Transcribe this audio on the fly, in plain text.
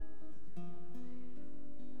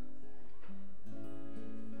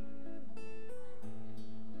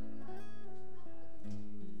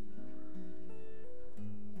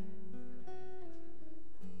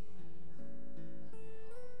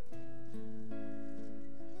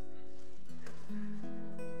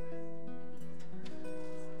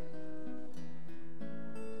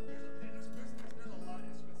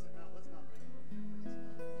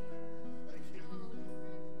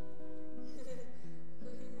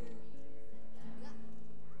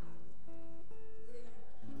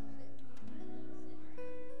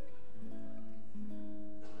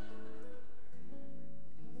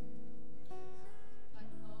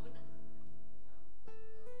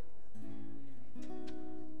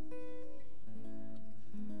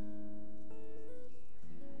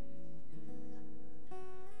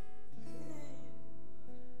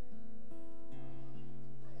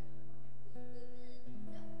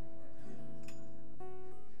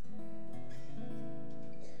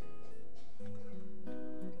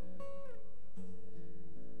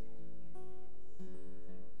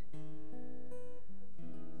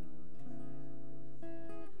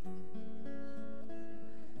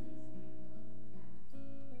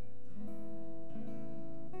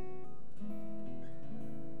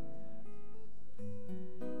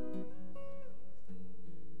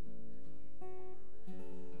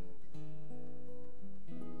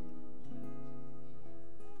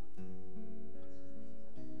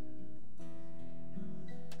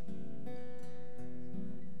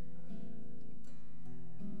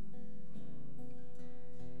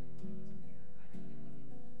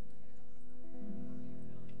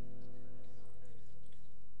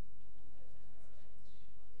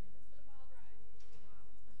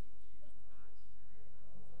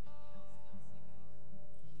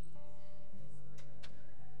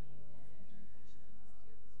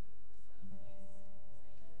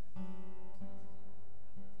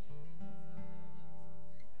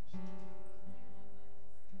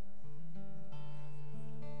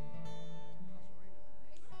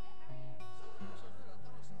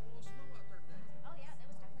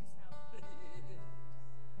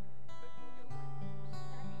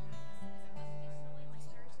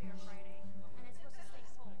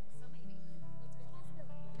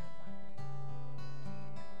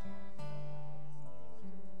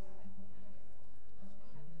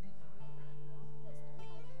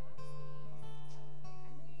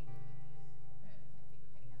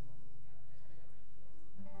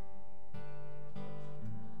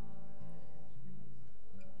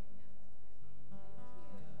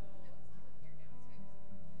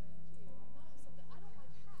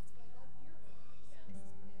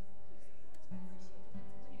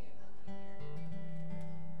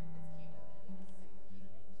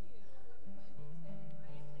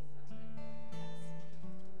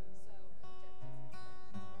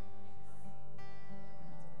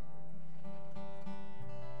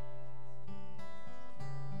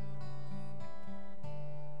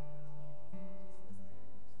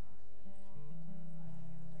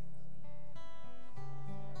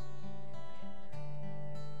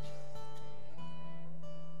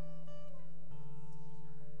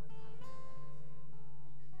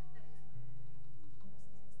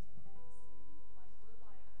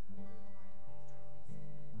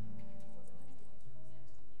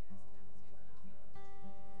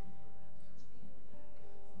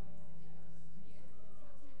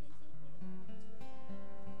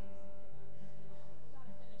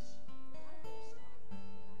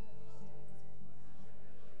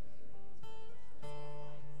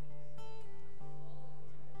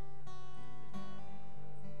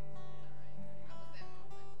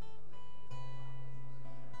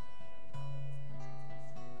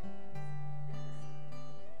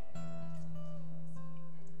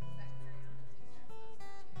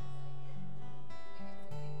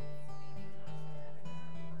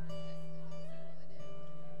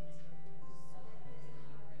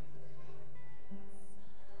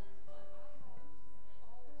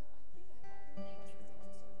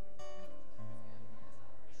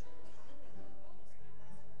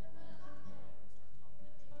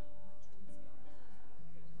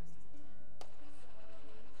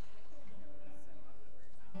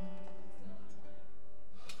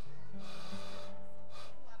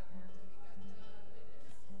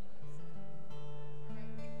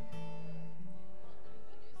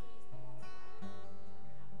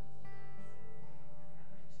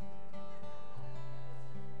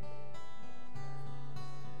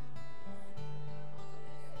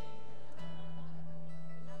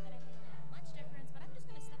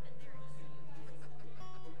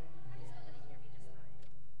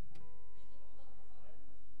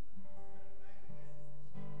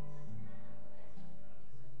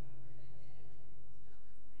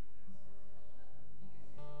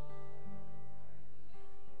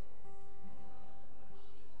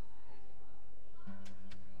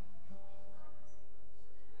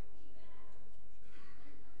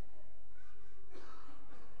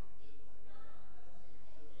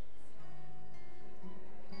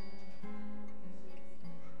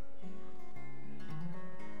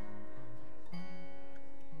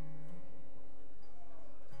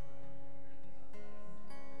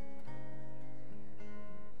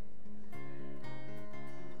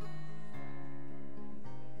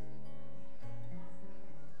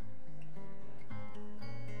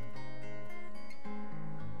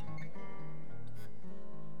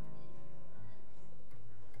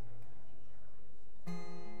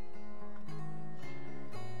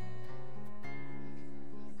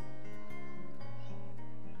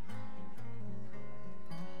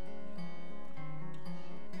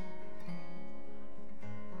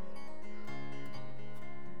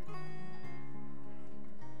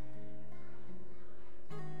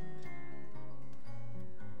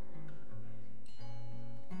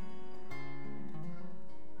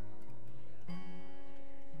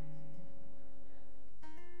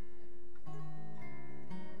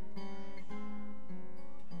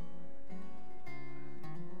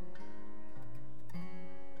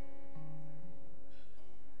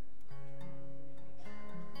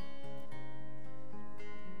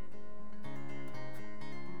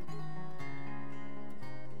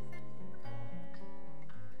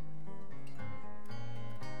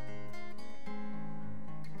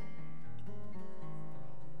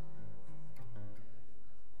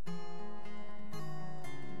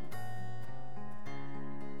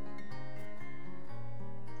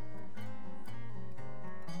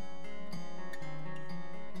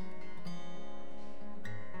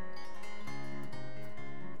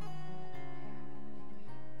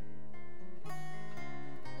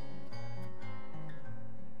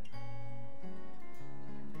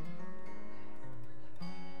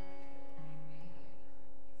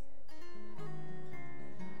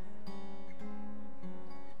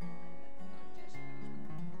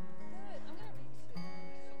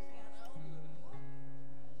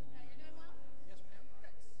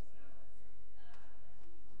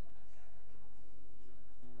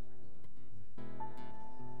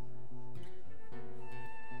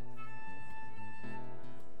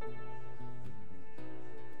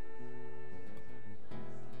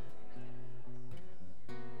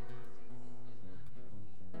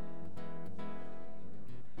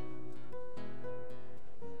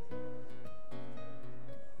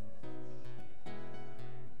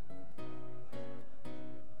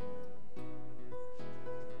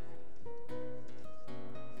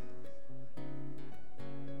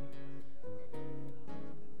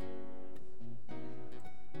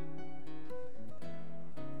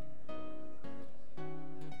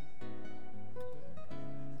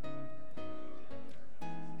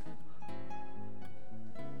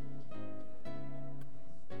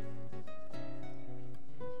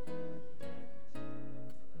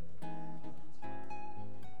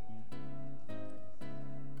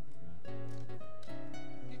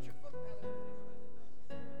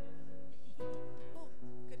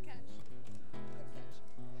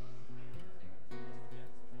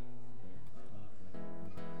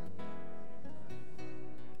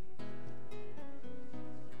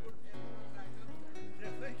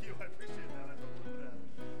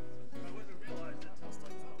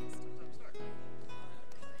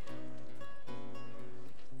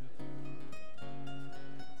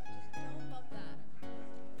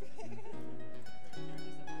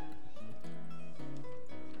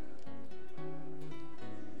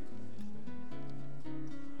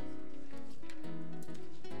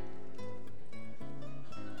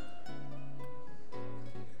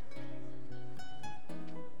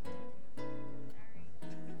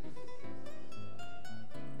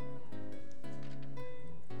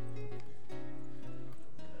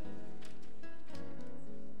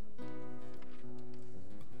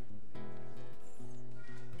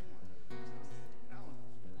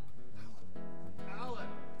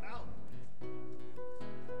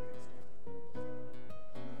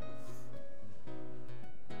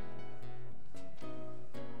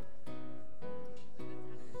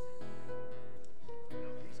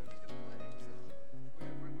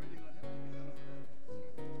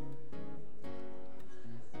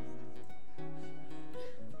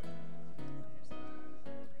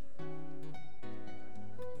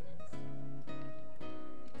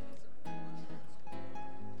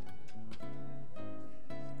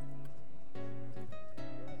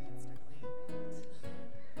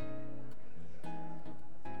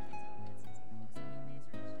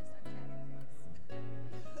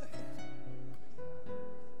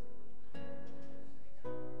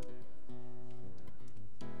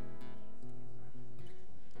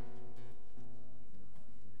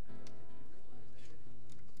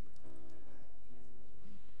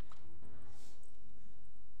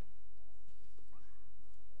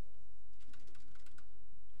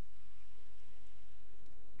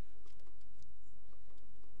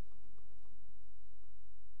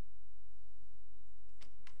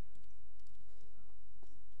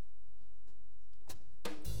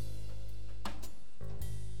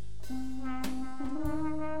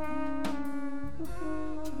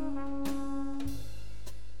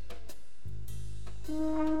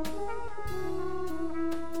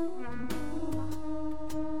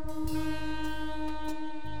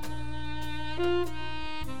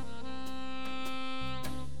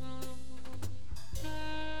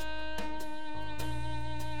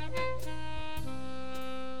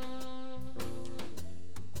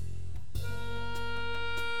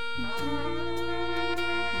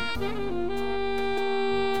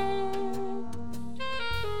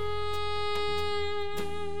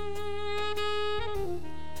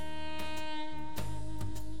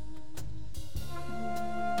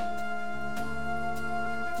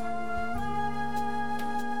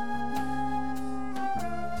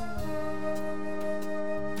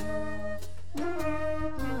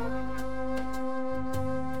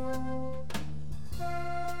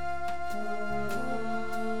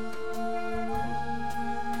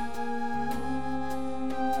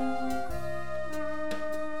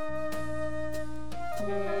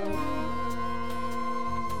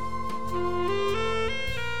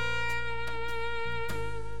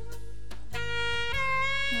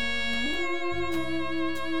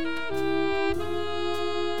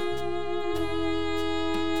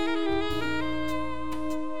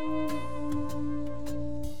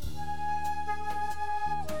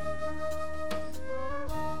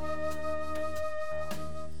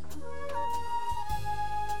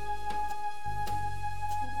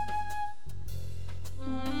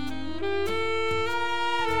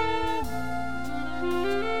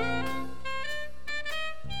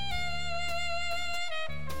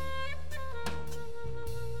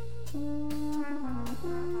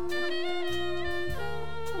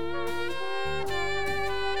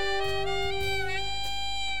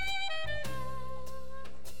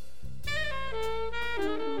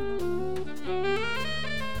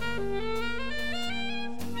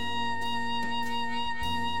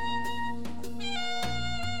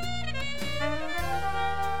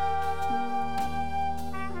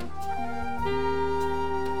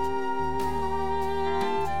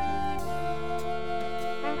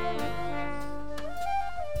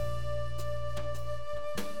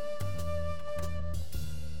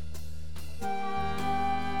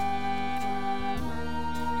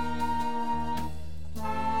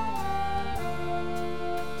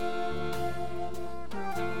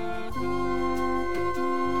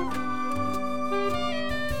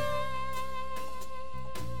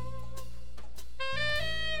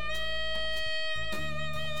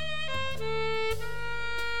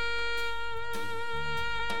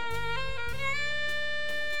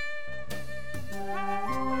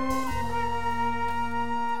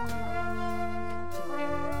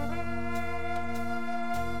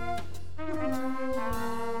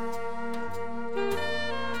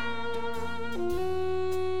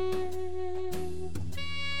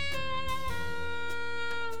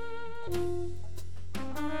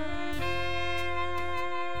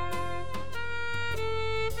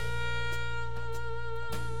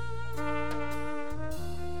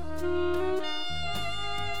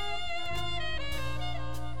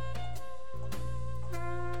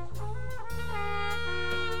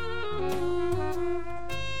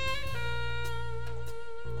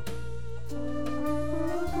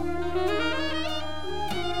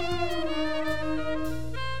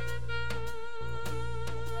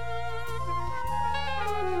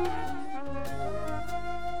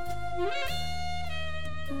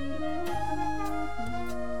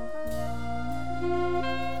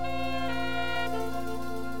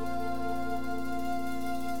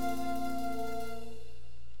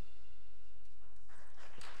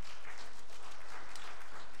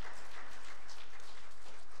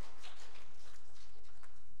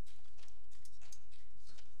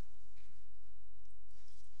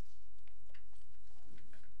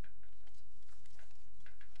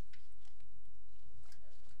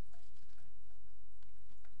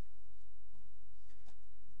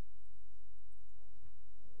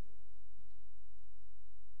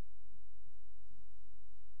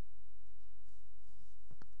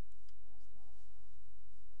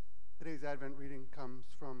Today's Advent reading comes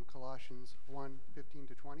from Colossians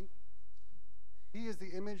 1:15-20. He is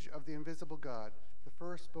the image of the invisible God, the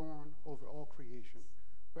firstborn over all creation.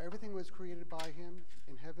 For everything was created by him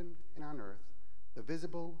in heaven and on earth, the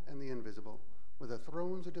visible and the invisible, whether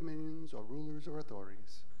thrones or dominions or rulers or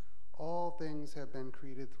authorities. All things have been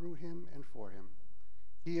created through him and for him.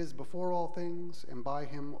 He is before all things, and by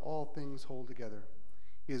him all things hold together.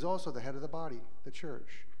 He is also the head of the body, the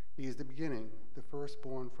church. He is the beginning, the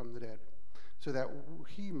firstborn from the dead, so that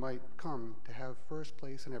he might come to have first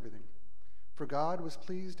place in everything. For God was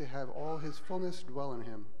pleased to have all his fullness dwell in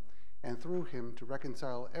him, and through him to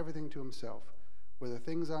reconcile everything to himself, whether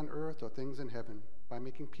things on earth or things in heaven, by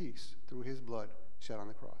making peace through his blood shed on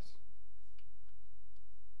the cross.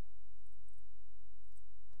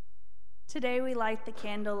 Today we light the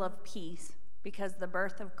candle of peace because the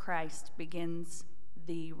birth of Christ begins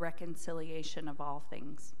the reconciliation of all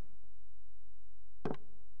things.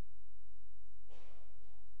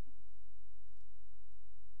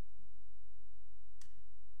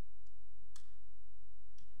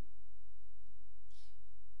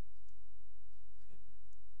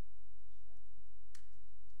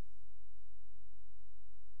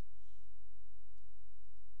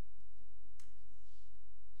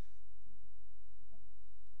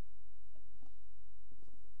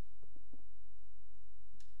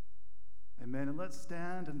 Amen. And let's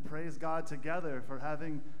stand and praise God together for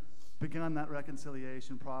having begun that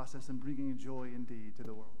reconciliation process and bringing joy indeed to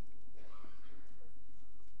the world.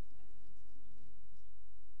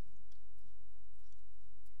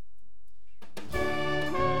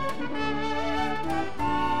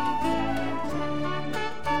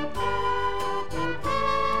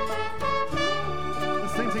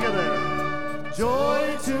 Let's sing together.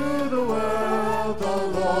 Joy to the world, the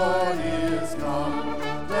Lord is come.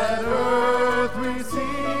 Let earth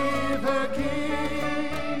receive her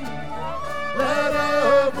King. Let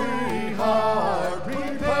every heart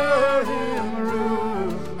prepare him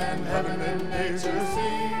room. And heaven and nature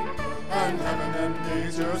sing, and heaven and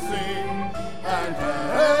nature sing, and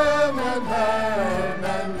heaven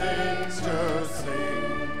and nature sing.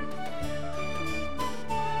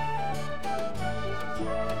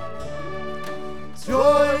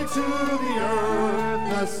 Joy to the earth,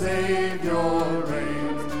 the Savior reigns.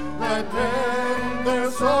 Let men their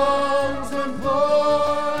songs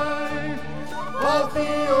employ, while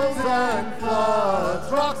fields and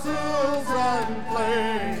floods, rocks, hills, and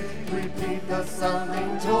plains repeat the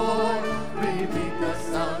sounding joy, repeat the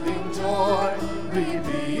sounding joy,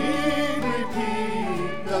 repeat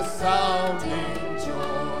the sounding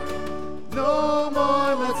joy. No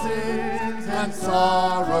more let sins and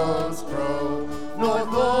sorrows grow, nor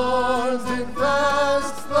thorns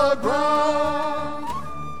infest the ground.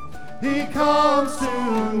 He comes to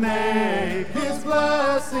make his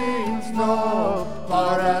blessings known,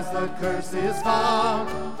 far as the curse is found,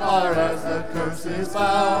 far as the curse is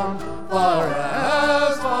found, far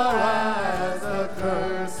as the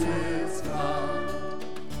curse is found.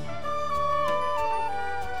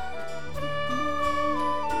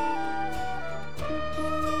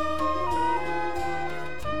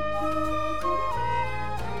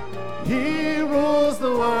 He rules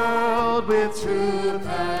the world with truth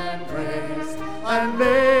and grace, and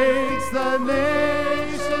makes the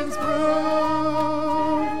nations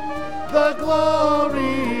prove the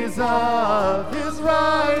glories of his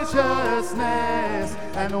righteousness,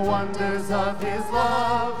 and wonders of his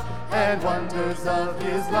love, and wonders of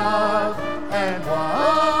his love, and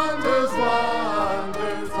wonders of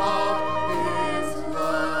his love.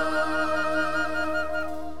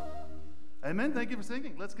 Amen. Thank you for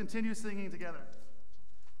singing. Let's continue singing together.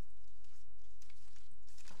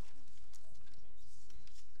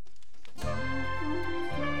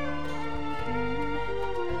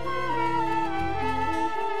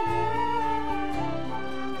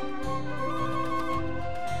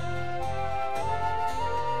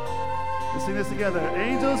 Let's sing this together.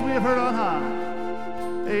 Angels we have heard on high.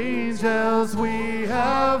 Angels we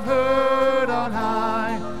have heard on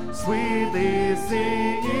high, sweetly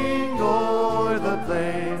singing o'er the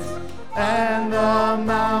plains, and the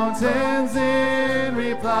mountains in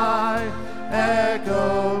reply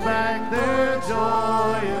echo back their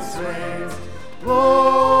joyous strains. Gloria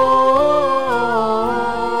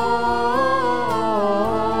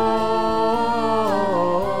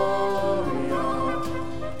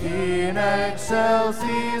in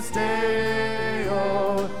excelsis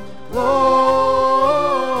Deo. Gloria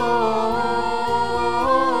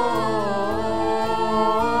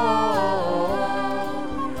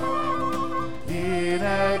in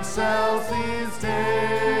excelsis Deo.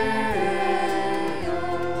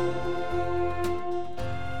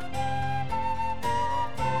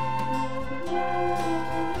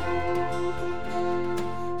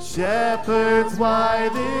 shepherds, why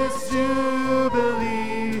this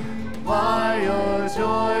jubilee? Why your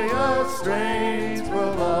joyous strains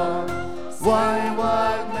prolong? Why,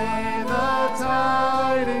 what may the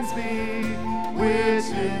tidings be which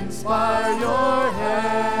inspire your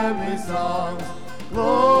heavenly songs?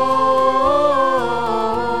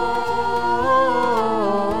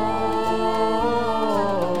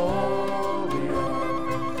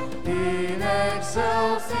 Gloria in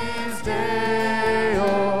excelsis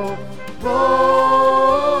Deo. Gloria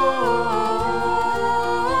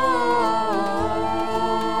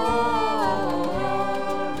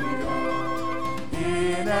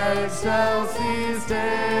in excelsis Deo.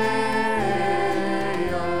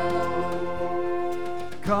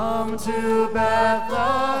 Come to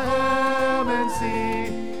Bethlehem and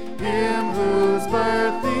see him whose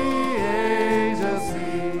birth the ages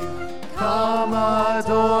see. Come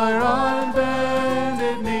adore on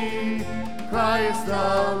bended knee Christ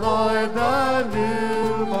the Lord, the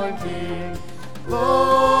newborn King.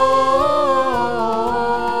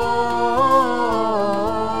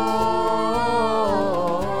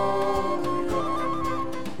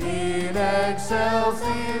 Gloria in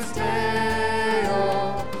excelsis Deo.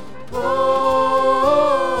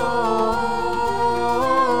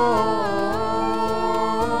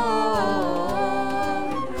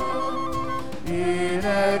 In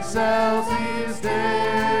excelsis Deo.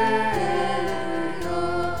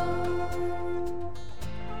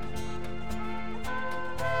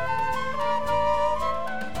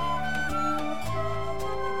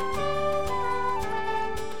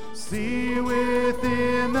 See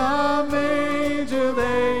within the manger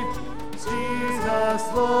laid Jesus,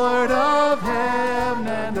 Lord of heaven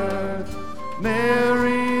and earth.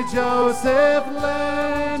 Mary, Joseph,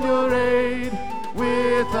 lend your aid.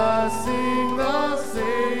 With us sing the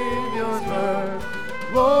Savior's birth.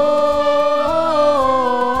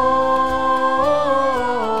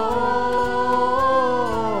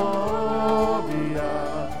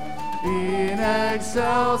 Gloria in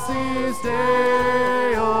excelsis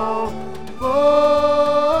Deo.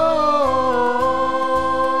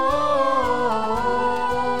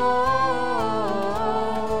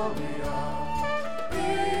 Gloria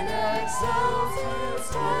in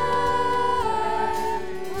excelsis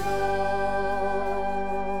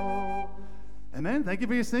Deo. Amen. Thank you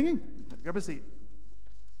for your singing. Grab a seat.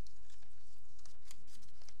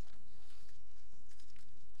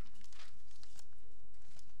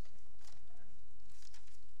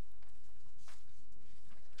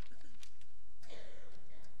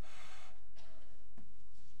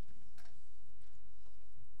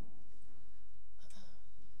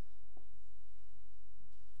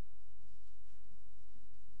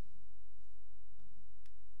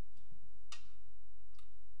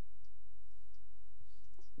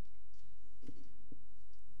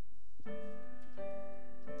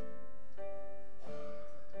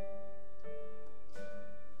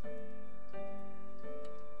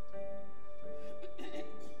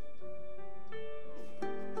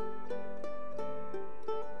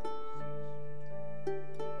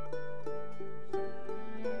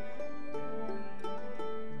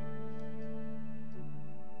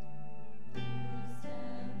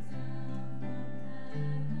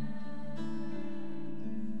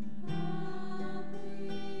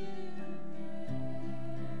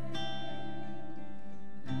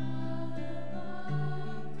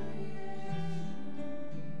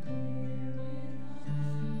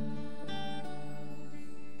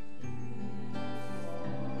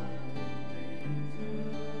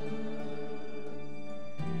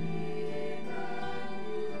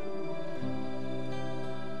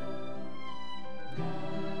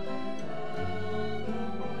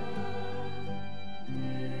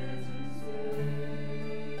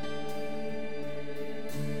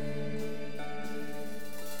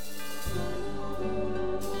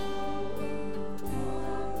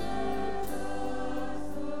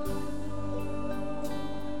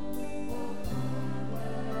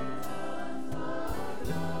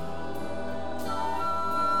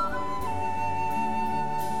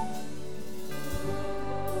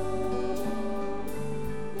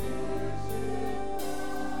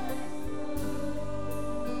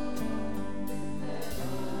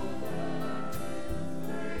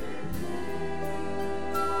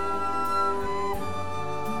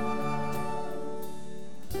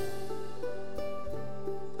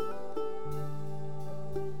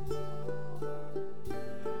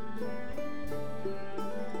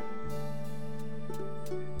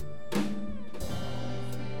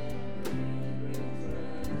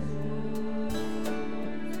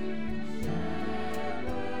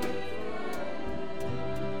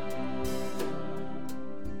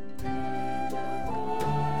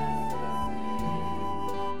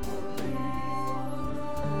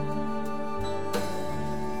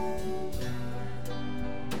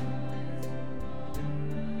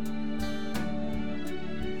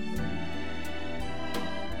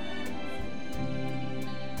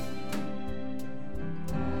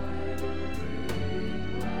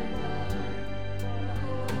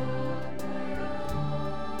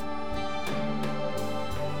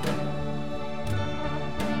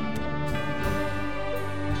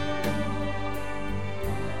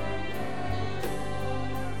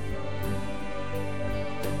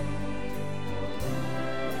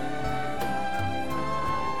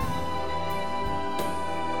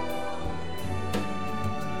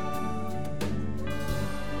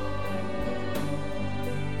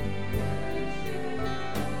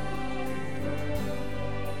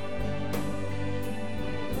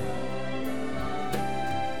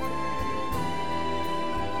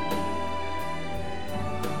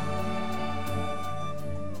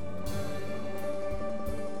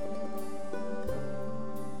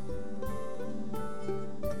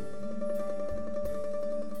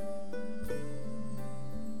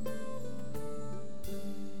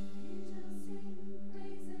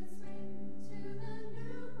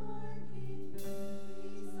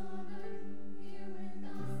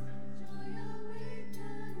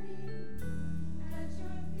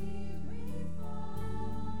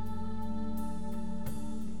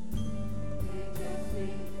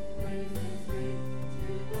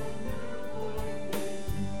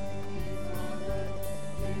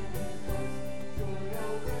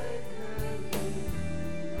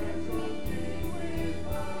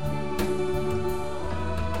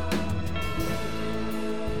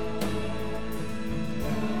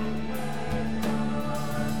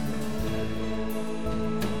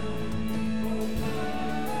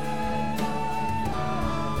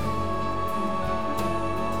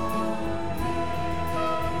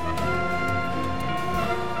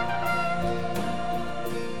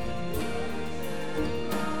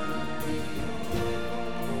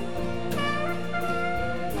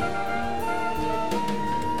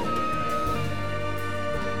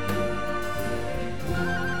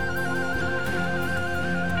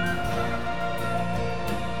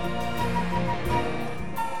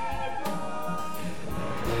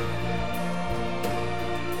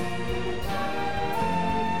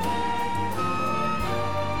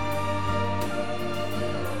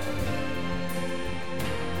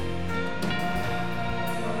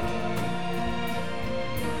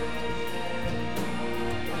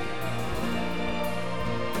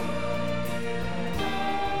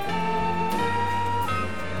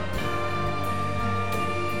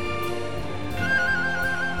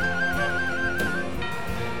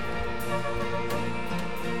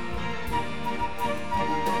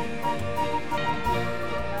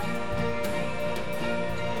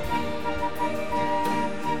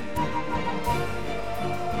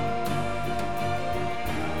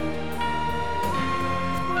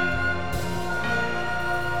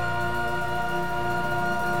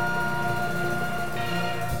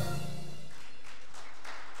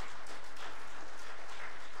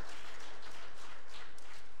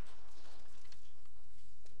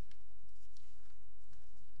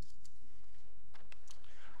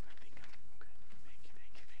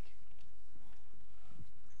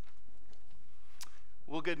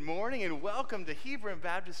 Well, good morning and welcome to Hebron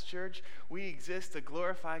Baptist Church. We exist to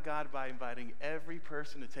glorify God by inviting every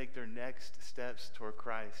person to take their next steps toward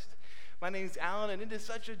Christ. My name is Alan, and it is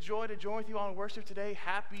such a joy to join with you all in worship today.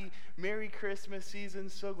 Happy, Merry Christmas season.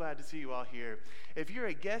 So glad to see you all here. If you're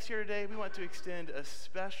a guest here today, we want to extend a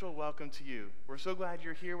special welcome to you. We're so glad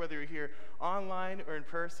you're here, whether you're here online or in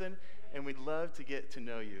person, and we'd love to get to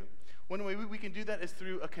know you. One way we can do that is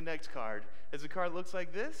through a Connect card. As the card looks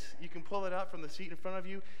like this, you can pull it out from the seat in front of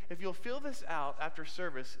you. If you'll fill this out after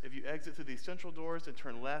service, if you exit through these central doors and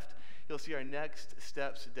turn left, you'll see our Next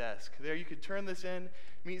Steps desk. There you can turn this in,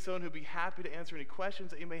 meet someone who'd be happy to answer any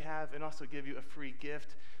questions that you may have, and also give you a free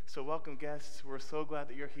gift. So welcome, guests. We're so glad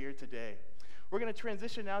that you're here today. We're going to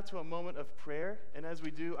transition now to a moment of prayer, and as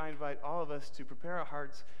we do, I invite all of us to prepare our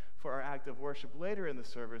hearts for our act of worship later in the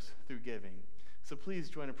service through giving. So please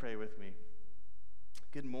join and pray with me.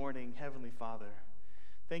 Good morning, Heavenly Father.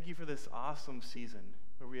 Thank you for this awesome season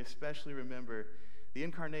where we especially remember the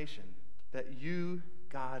incarnation, that you,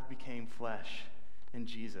 God, became flesh in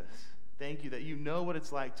Jesus. Thank you that you know what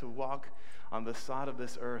it's like to walk on the sod of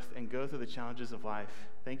this earth and go through the challenges of life.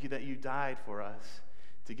 Thank you that you died for us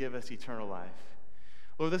to give us eternal life.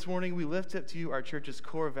 Lord, this morning we lift up to you our church's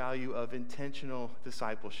core value of intentional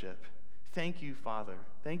discipleship. Thank you, Father.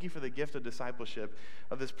 Thank you for the gift of discipleship,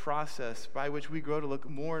 of this process by which we grow to look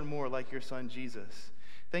more and more like your Son, Jesus.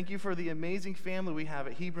 Thank you for the amazing family we have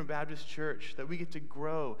at Hebron Baptist Church, that we get to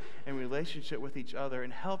grow in relationship with each other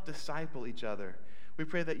and help disciple each other. We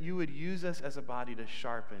pray that you would use us as a body to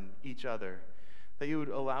sharpen each other, that you would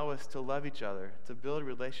allow us to love each other, to build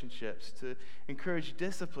relationships, to encourage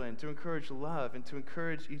discipline, to encourage love, and to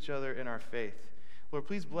encourage each other in our faith. Lord,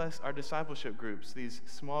 please bless our discipleship groups, these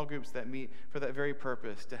small groups that meet for that very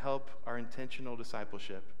purpose, to help our intentional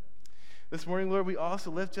discipleship. This morning, Lord, we also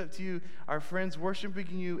lift up to you our friends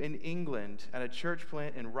worshiping you in England at a church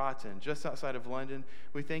plant in Rotten, just outside of London.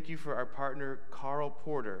 We thank you for our partner, Carl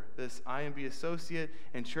Porter, this IMB associate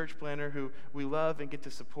and church planner who we love and get to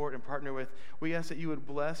support and partner with. We ask that you would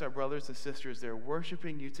bless our brothers and sisters there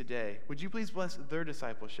worshiping you today. Would you please bless their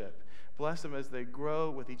discipleship? Bless them as they grow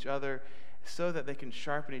with each other so that they can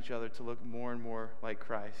sharpen each other to look more and more like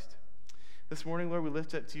Christ. This morning, Lord, we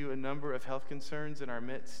lift up to you a number of health concerns in our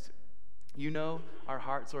midst. You know our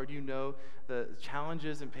hearts, Lord. You know the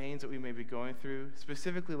challenges and pains that we may be going through.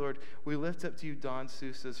 Specifically, Lord, we lift up to you Don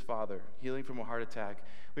Sousa's father, healing from a heart attack.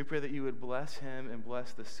 We pray that you would bless him and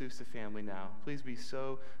bless the Sousa family now. Please be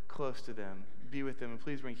so close to them. Be with them, and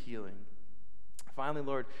please bring healing. Finally,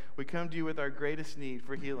 Lord, we come to you with our greatest need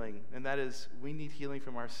for healing, and that is we need healing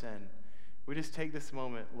from our sin. We just take this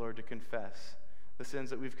moment, Lord, to confess the sins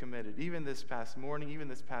that we've committed, even this past morning, even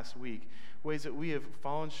this past week, ways that we have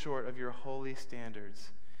fallen short of your holy standards.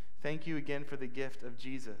 Thank you again for the gift of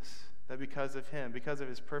Jesus, that because of him, because of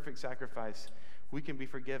his perfect sacrifice, we can be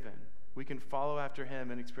forgiven. We can follow after him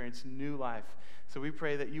and experience new life. So we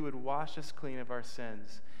pray that you would wash us clean of our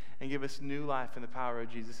sins and give us new life in the power of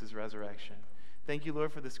Jesus' resurrection. Thank you,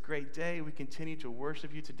 Lord, for this great day. We continue to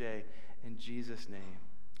worship you today. In Jesus' name,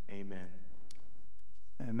 amen.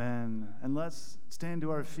 Amen. And let's stand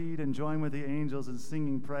to our feet and join with the angels in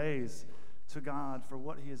singing praise to God for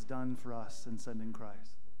what he has done for us in sending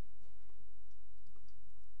Christ.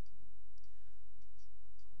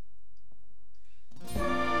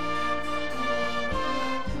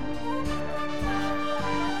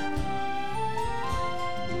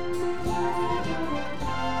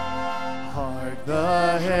 Hark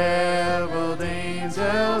the herald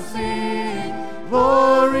angels sing,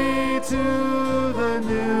 glory to the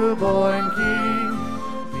newborn King,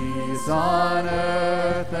 peace on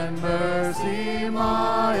earth and mercy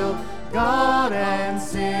mild, God and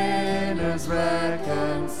sinners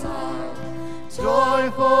reconciled.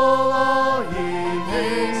 Joyful all ye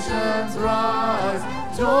nations rise,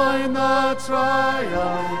 join the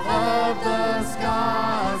triumph of the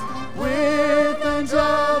skies, with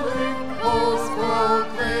angelic hosts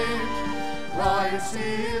proclaim, Christ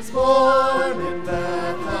is born in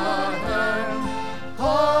Bethlehem.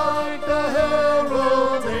 Hark the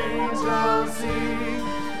herald angels sing,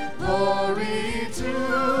 glory to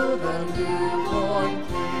the newborn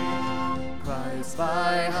King. Christ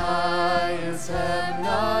by highest heaven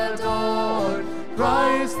adored,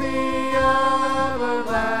 Christ the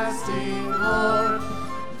everlasting Lord.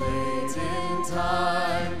 Late in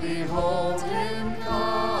time, behold him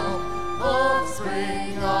come,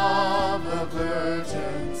 offspring of the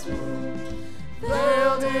Virgin's womb.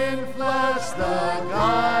 Veiled in flesh, the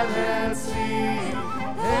Godhead seen.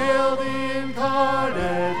 Hail the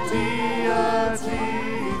incarnate deity,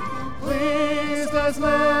 pleased as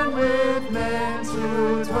man with men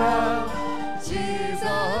to dwell. Jesus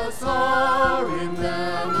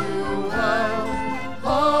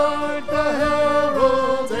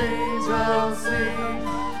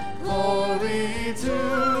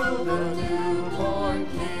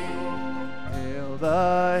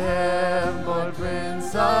the heaven-born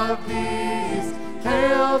Prince of Peace.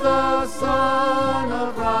 Hail the Son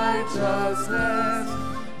of Righteousness.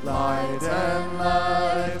 Light and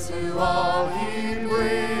life to all he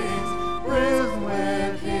brings, risen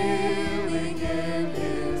with healing in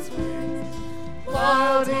his wings.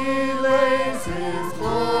 While he lays his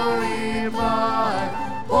glory by,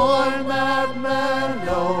 born that man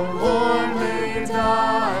no more may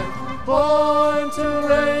die, born to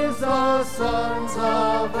raise the sons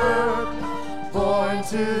of earth, born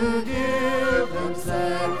to give them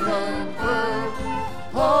second birth.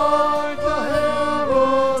 Hark the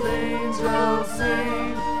herald angels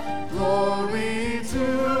sing, glory to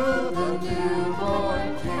the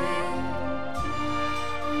newborn King.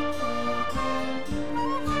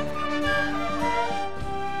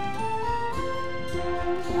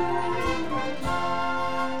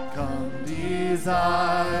 Come,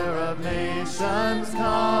 desire of nations,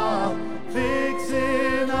 come, fix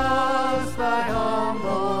in us thy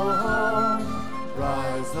humble home.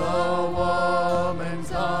 Rise the woman's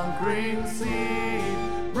conquering seed,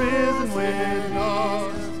 risen with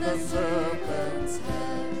the serpent's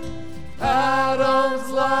head. Adam's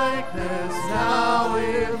likeness now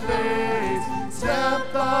with face,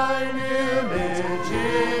 step thine image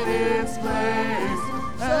in its place.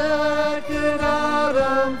 Second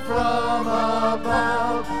Adam from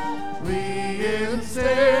above,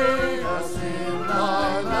 reinstate us in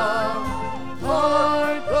thy love.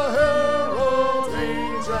 Hark the herald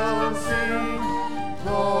angels sing,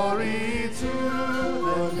 glory to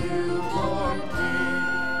the newborn King.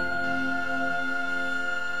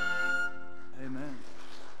 Amen.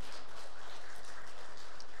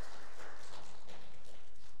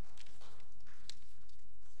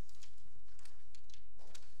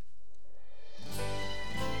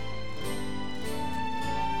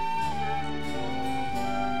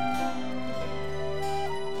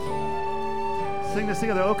 Sing this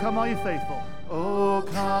together. Oh, come all ye faithful. Oh,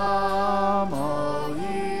 come all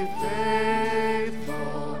ye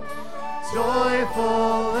faithful,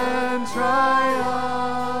 joyful and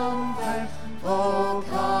triumphant. Oh,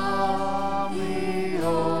 come ye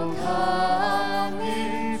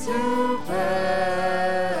to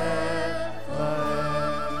Bethlehem.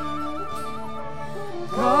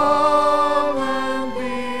 Come and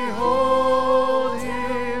behold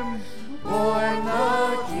him, born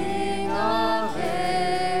the King of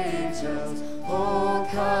angels. Oh,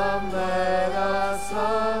 come, let us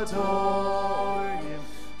adore him.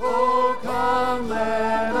 Oh, come,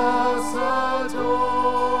 let us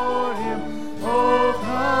adore him. Oh,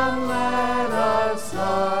 come, let us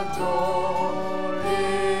adore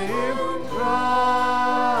him,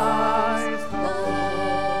 Christ the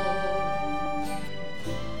Lord.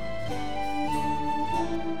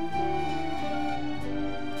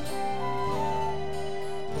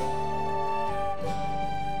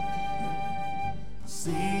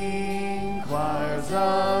 Sing, choirs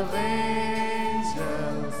of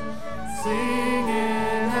angels, sing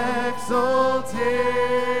in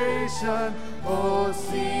exultation. Oh,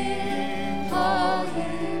 sing, all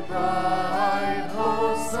ye bright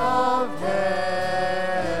hosts of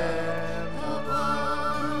heaven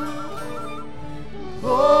above.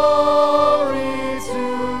 Glory to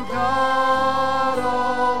God,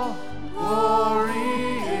 all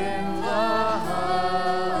glory in the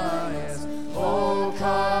highest. Oh,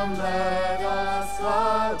 come, let us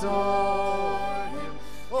adore him.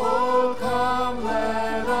 Oh, come,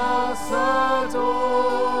 let us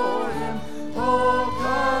adore him. Oh,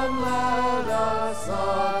 come, let us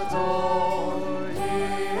adore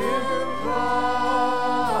him,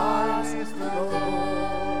 Christ the Lord.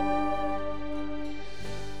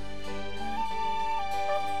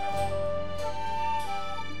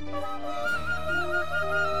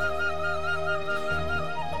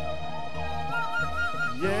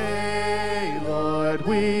 Yea, Lord,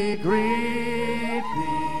 we greet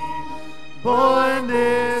thee, born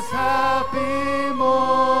this happy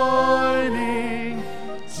morning.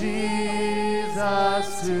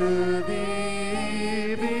 Jesus, to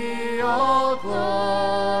thee be all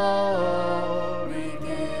glory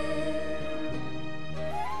give.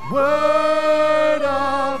 Word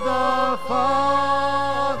of the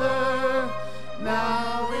Father,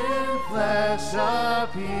 now in flesh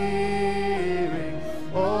appearing.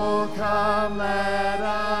 Oh, come, let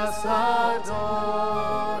us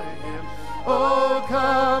adore him. Oh,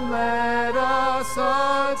 come, let us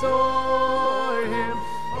adore him.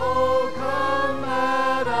 Oh, come,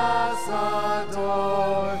 let us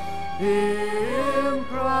adore him,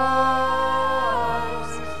 Christ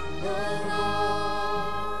the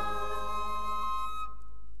Lord.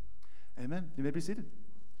 Amen. You may be seated.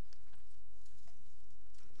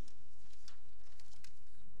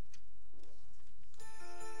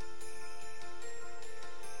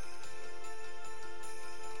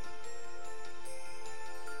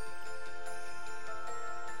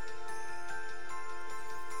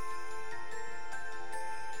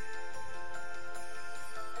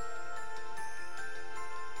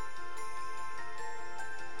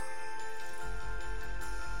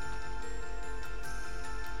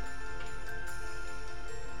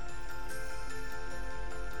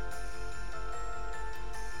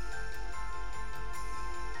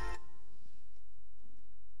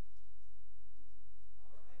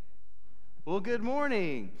 Well, good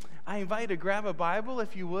morning. I invite you to grab a Bible,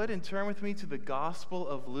 if you would, and turn with me to the Gospel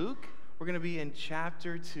of Luke. We're going to be in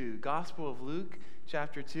chapter 2, Gospel of Luke,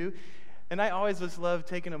 chapter 2. And I always just love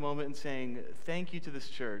taking a moment and saying thank you to this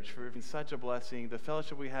church for being such a blessing. The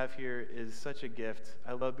fellowship we have here is such a gift.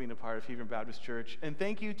 I love being a part of Hebron Baptist Church. And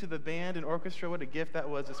thank you to the band and orchestra. What a gift that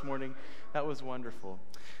was this morning. That was wonderful.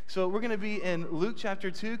 So we're going to be in Luke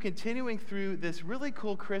chapter 2, continuing through this really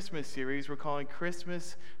cool Christmas series we're calling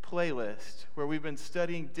Christmas Playlist, where we've been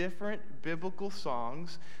studying different biblical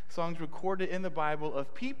songs recorded in the Bible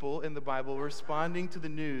of people in the Bible responding to the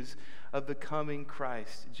news of the coming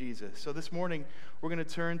Christ Jesus. So this morning, we're going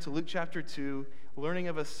to turn to Luke chapter 2, learning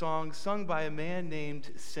of a song sung by a man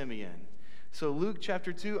named Simeon. So Luke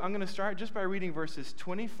chapter 2, I'm going to start just by reading verses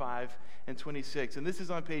 25 and 26. And this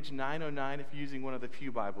is on page 909 if you're using one of the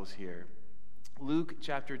pew Bibles here. Luke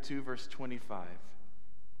chapter 2, verse 25.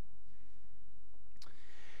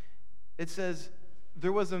 It says,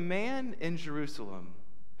 "There was a man in Jerusalem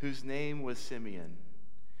whose name was Simeon.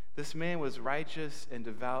 This man was righteous and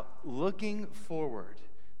devout, looking forward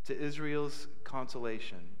to Israel's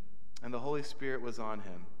consolation, and the Holy Spirit was on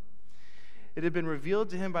him. It had been revealed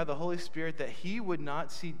to him by the Holy Spirit that he would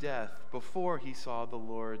not see death before he saw the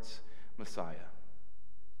Lord's Messiah."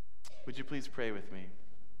 Would you please pray with me?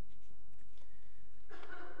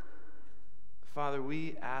 Father,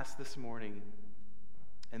 we ask this morning,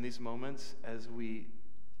 in these moments, as we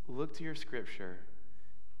look to your scripture,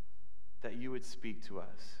 that you would speak to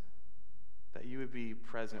us, that you would be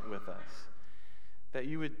present with us, that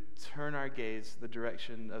you would turn our gaze the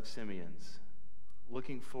direction of Simeon's,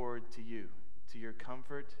 looking forward to you, to your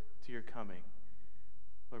comfort, to your coming.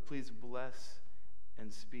 Lord, please bless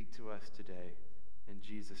and speak to us today. In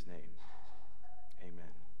Jesus' name,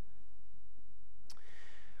 amen.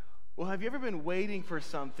 Well, have you ever been waiting for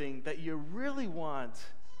something that you really want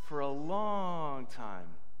for a long time?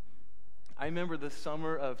 I remember the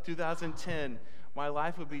summer of 2010, my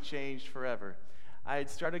life would be changed forever. I had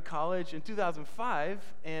started college in 2005,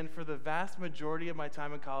 and for the vast majority of my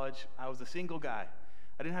time in college, I was a single guy.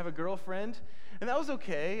 I didn't have a girlfriend, and that was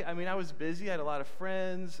okay. I mean, I was busy. I had a lot of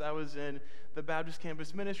friends. I was in the Baptist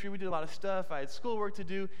campus ministry. We did a lot of stuff. I had schoolwork to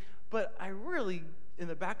do, but I really, in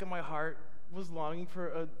the back of my heart, was longing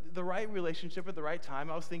for the right relationship at the right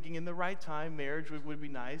time. I was thinking in the right time, marriage would be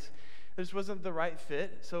nice. This wasn't the right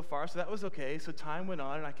fit so far, so that was okay. So time went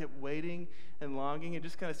on, and I kept waiting and longing. It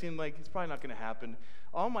just kind of seemed like it's probably not going to happen.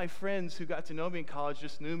 All my friends who got to know me in college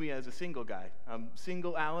just knew me as a single guy.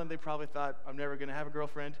 Single Alan, they probably thought I'm never going to have a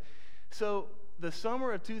girlfriend. So the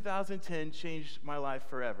summer of 2010 changed my life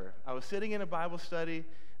forever. I was sitting in a Bible study.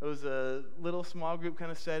 It was a little small group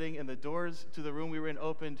kind of setting, and the doors to the room we were in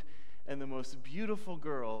opened, and the most beautiful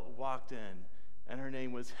girl walked in, and her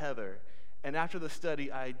name was Heather. And after the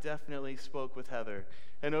study, I definitely spoke with Heather.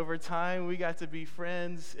 And over time, we got to be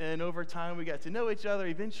friends, and over time, we got to know each other.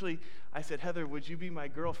 Eventually, I said, "Heather, would you be my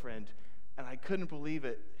girlfriend?" And I couldn't believe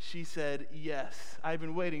it. She said, "Yes." I've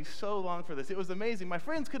been waiting so long for this. It was amazing. My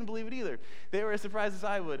friends couldn't believe it either. They were as surprised as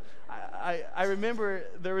I would. I remember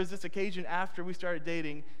there was this occasion after we started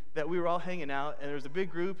dating that we were all hanging out, and there was a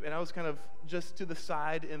big group, and I was kind of just to the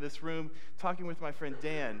side in this room talking with my friend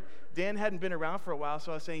Dan. Dan hadn't been around for a while,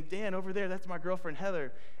 so I was saying, "Dan, over there, that's my girlfriend,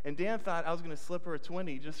 Heather." And Dan thought I was going to slip her a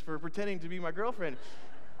 20 just for pretending to be my girlfriend.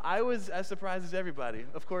 I was as surprised as everybody.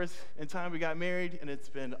 Of course, in time we got married, and it's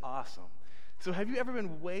been awesome. So have you ever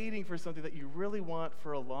been waiting for something that you really want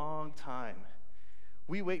for a long time?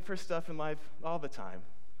 We wait for stuff in life all the time.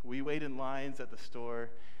 We wait in lines at the store.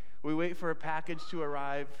 We wait for a package to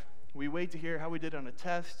arrive. We wait to hear how we did on a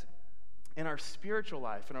test. In our spiritual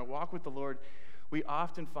life, in our walk with the Lord, we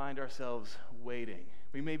often find ourselves waiting.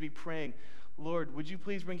 We may be praying, "Lord, would you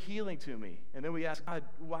please bring healing to me?" And then we ask, "God,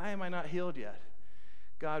 why am I not healed yet?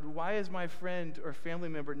 God, why has my friend or family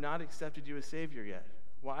member not accepted you as Savior yet?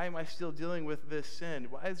 Why am I still dealing with this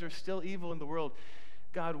sin? Why is there still evil in the world?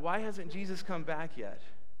 God, why hasn't Jesus come back yet?"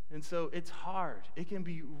 And so it's hard. It can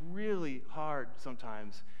be really hard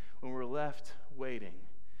sometimes when we're left waiting.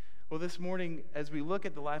 Well, this morning, as we look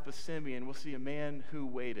at the life of Simeon, we'll see a man who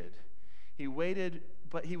waited. He waited,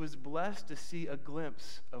 but he was blessed to see a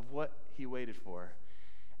glimpse of what he waited for.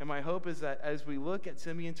 And my hope is that as we look at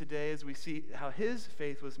Simeon today, as we see how his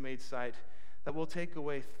faith was made sight, that we'll take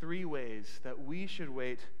away 3 ways that we should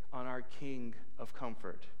wait on our King of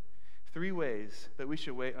comfort. 3 ways that we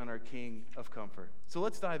should wait on our King of comfort. So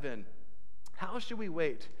let's dive in. How should we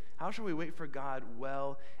wait? How should we wait for God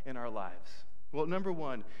well in our lives? Well, number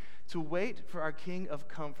 1, to wait for our King of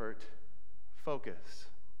comfort, focus.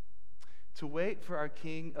 To wait for our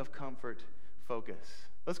King of comfort, focus.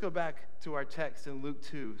 Let's go back to our text in Luke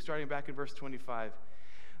 2, starting back in verse 25.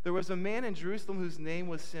 There was a man in Jerusalem whose name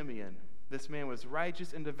was Simeon. This man was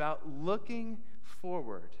righteous and devout, looking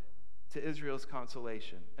forward to Israel's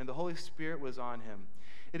consolation, and the Holy Spirit was on him.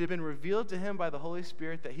 It had been revealed to him by the Holy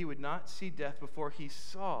Spirit that he would not see death before he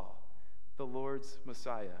saw the Lord's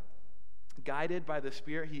Messiah. Guided by the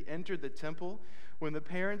Spirit, he entered the temple. When the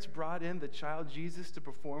parents brought in the child Jesus to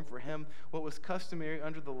perform for him what was customary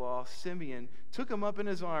under the law, Simeon took him up in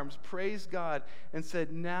his arms, praised God, and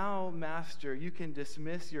said, "Now, Master, you can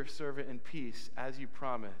dismiss your servant in peace, as you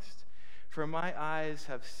promised. For my eyes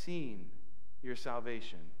have seen your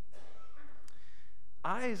salvation."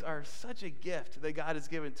 Eyes are such a gift that God has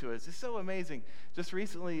given to us. It's so amazing. Just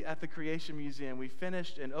recently at the Creation Museum, we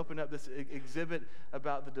finished and opened up this exhibit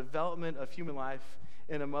about the development of human life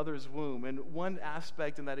in a mother's womb. And one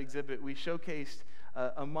aspect in that exhibit, we showcased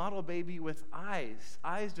a model baby with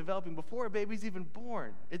eyes developing before a baby's even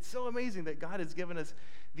born. It's so amazing that God has given us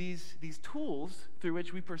these tools through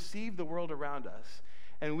which we perceive the world around us.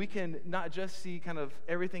 And we can not just see kind of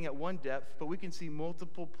everything at one depth, but we can see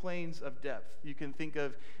multiple planes of depth. You can think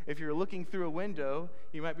of, if you're looking through a window,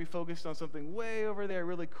 you might be focused on something way over there,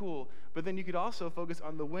 really cool. But then you could also focus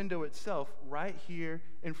on the window itself right here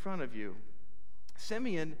in front of you.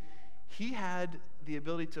 Simeon, he had the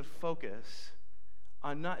ability to focus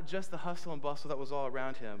on not just the hustle and bustle that was all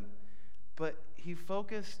around him, but he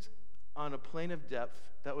focused on a plane of depth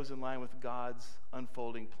that was in line with God's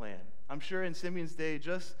unfolding plan. I'm sure in Simeon's day,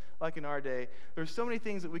 just like in our day, there's so many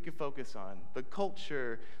things that we could focus on. The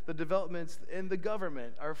culture, the developments in the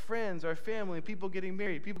government, our friends, our family, people getting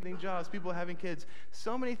married, people getting jobs, people having kids.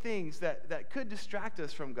 So many things that could distract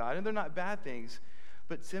us from God, and they're not bad things.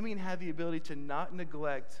 But Simeon had the ability to not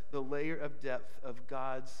neglect the layer of depth of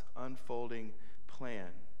God's unfolding plan.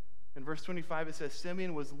 In verse 25, it says,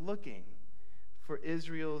 Simeon was looking for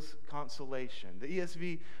Israel's consolation. The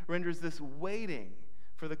ESV renders this waiting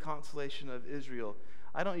for the consolation of Israel.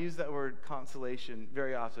 I don't use that word consolation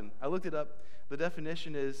very often. I looked it up. The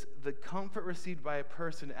definition is the comfort received by a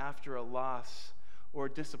person after a loss or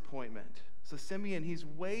disappointment. So Simeon, he's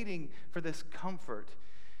waiting for this comfort.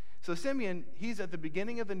 So Simeon, he's at the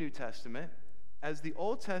beginning of the New Testament. As the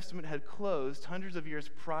Old Testament had closed hundreds of years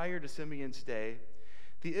prior to Simeon's day,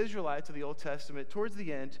 the Israelites of the Old Testament, towards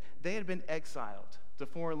the end, they had been exiled to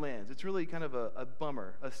foreign lands. It's really kind of a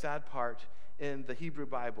bummer, a sad part in the Hebrew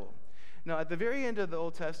Bible. Now, at the very end of the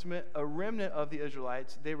Old Testament, a remnant of the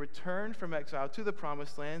Israelites, they returned from exile to the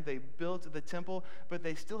Promised Land. They built the temple, but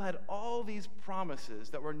they still had all these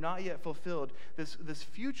promises that were not yet fulfilled, this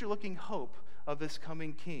future-looking hope of this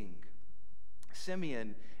coming king.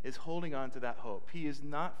 Simeon is holding on to that hope. He is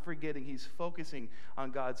not forgetting. He's focusing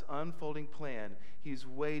on God's unfolding plan. He's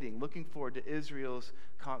waiting, looking forward to Israel's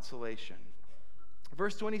consolation.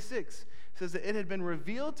 Verse 26 says that it had been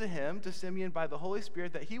revealed to him, to Simeon, by the Holy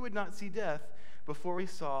Spirit that he would not see death before he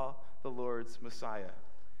saw the Lord's Messiah.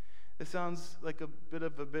 This sounds like a bit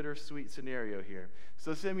of a bittersweet scenario here.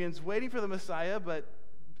 So Simeon's waiting for the Messiah, but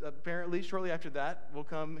apparently shortly after that will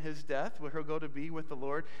come his death, where he'll go to be with the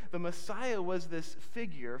Lord. The Messiah was this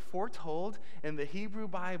figure foretold in the Hebrew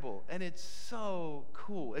Bible, and it's so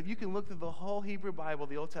cool. If you can look through the whole Hebrew Bible,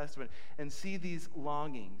 the Old Testament, and see these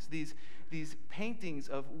longings, these paintings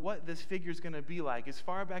of what this figure is going to be like. As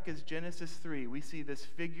far back as Genesis 3, we see this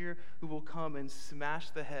figure who will come and smash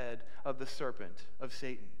the head of the serpent, of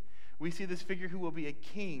Satan. We see this figure who will be a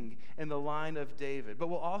king in the line of David, but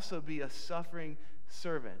will also be a suffering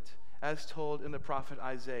servant, as told in the prophet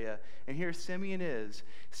Isaiah. And here Simeon is.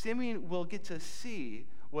 Simeon will get to see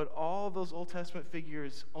what all those Old Testament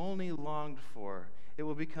figures only longed for. It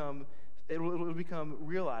will become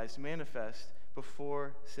realized, manifest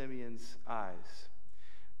before Simeon's eyes.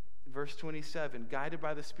 Verse 27, guided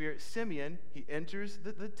by the Spirit, Simeon, he enters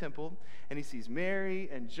the temple, and he sees Mary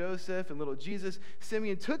and Joseph and little Jesus.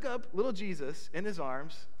 Simeon took up little Jesus in his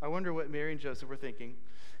arms. I wonder what Mary and Joseph were thinking.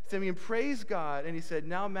 Simeon praised God, and he said,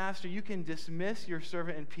 "Now, Master, you can dismiss your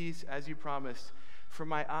servant in peace as you promised, for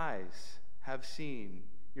my eyes have seen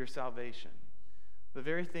your salvation." The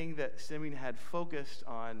very thing that Simeon had focused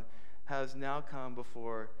on has now come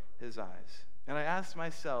before his eyes. And I ask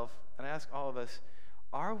myself, and I ask all of us,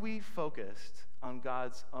 are we focused on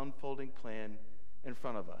God's unfolding plan in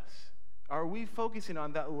front of us? Are we focusing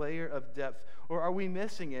on that layer of depth, or are we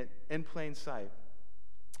missing it in plain sight?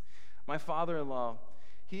 My father-in-law,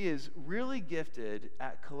 he is really gifted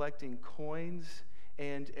at collecting coins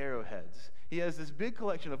and arrowheads. He has this big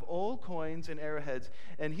collection of old coins and arrowheads,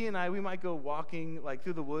 and he and I, we might go walking like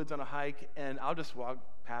through the woods on a hike, and I'll just walk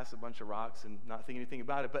past a bunch of rocks and not think anything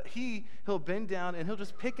about it. But he'll bend down and he'll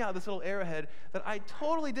just pick out this little arrowhead that I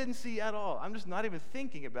totally didn't see at all. I'm just not even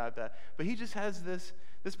thinking about that. But he just has this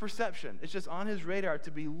perception. It's just on his radar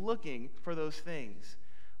to be looking for those things.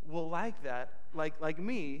 Well, like that, like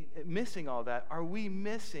me, missing all that, are we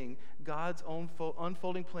missing God's own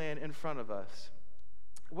unfolding plan in front of us?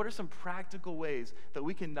 What are some practical ways that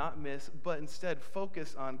we cannot miss, but instead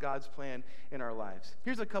focus on God's plan in our lives?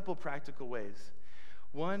 Here's a couple practical ways.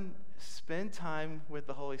 One, spend time with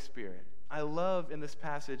the Holy Spirit. I love in this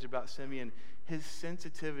passage about Simeon his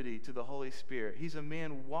sensitivity to the Holy Spirit. He's a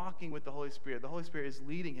man walking with the Holy Spirit. The Holy Spirit is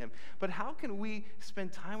leading him. But how can we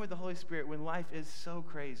spend time with the Holy Spirit when life is so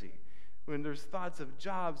crazy? When there's thoughts of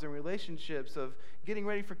jobs and relationships, of getting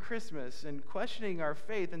ready for Christmas and questioning our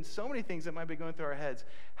faith and so many things that might be going through our heads.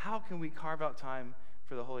 How can we carve out time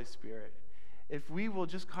for the Holy Spirit? If we will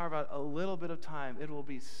just carve out a little bit of time, it will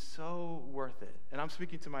be so worth it. And I'm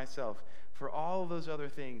speaking to myself for all of those other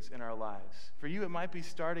things in our lives. For you, it might be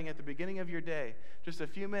starting at the beginning of your day, just a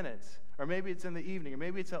few minutes, or maybe it's in the evening, or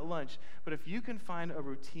maybe it's at lunch. But if you can find a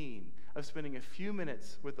routine of spending a few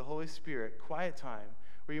minutes with the Holy Spirit, quiet time,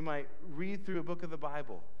 where you might read through a book of the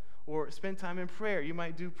Bible, or spend time in prayer. You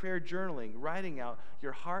might do prayer journaling, writing out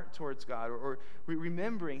your heart towards God, or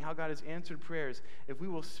remembering how God has answered prayers. If we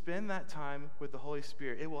will spend that time with the Holy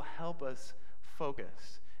Spirit, it will help us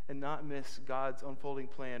focus and not miss God's unfolding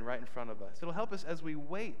plan right in front of us. It'll help us as we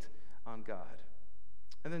wait on God.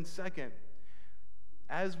 And then second,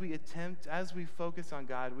 as we focus on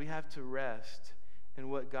God, we have to rest in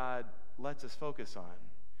what God lets us focus on.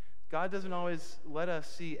 God doesn't always let us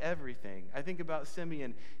see everything. I think about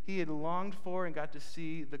Simeon. He had longed for and got to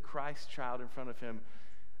see the Christ child in front of him.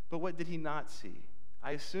 But what did he not see?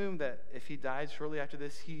 I assume that if he died shortly after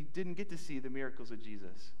this, he didn't get to see the miracles of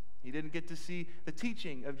Jesus. He didn't get to see the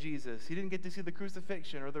teaching of Jesus. He didn't get to see the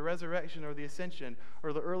crucifixion or the resurrection or the ascension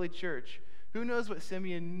or the early church. Who knows what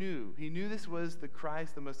Simeon knew? He knew this was the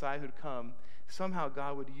Christ, the Messiah who'd come. Somehow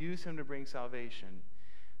God would use him to bring salvation.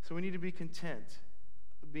 So we need to be content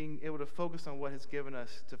being able to focus on what has given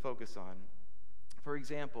us to focus on. For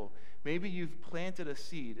example, maybe you've planted a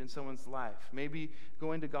seed in someone's life. Maybe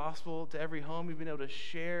going to gospel to every home, you've been able to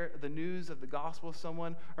share the news of the gospel with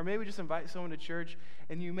someone, or maybe just invite someone to church,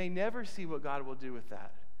 and you may never see what God will do with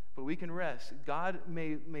that. But we can rest. God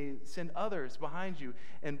may send others behind you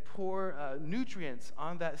and pour nutrients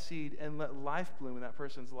on that seed and let life bloom in that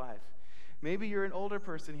person's life. Maybe you're an older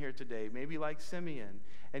person here today, maybe like Simeon,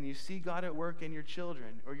 and you see God at work in your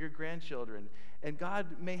children or your grandchildren, and God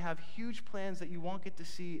may have huge plans that you won't get to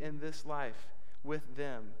see in this life with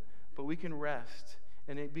them, but we can rest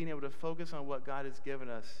in being able to focus on what God has given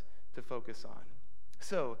us to focus on.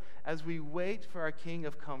 So, as we wait for our King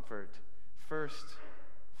of Comfort, first,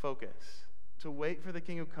 focus. To wait for the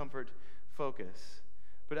King of Comfort, focus.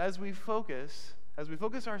 But as we focus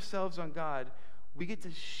ourselves on God, we get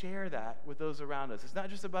to share that with those around us. It's not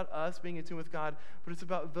just about us being in tune with God, but it's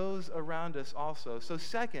about those around us also. So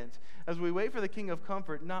second, as we wait for the King of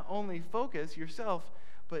Comfort, not only focus yourself,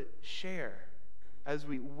 but share. As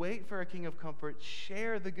we wait for our King of Comfort,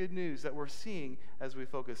 share the good news that we're seeing as we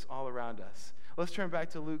focus all around us. Let's turn back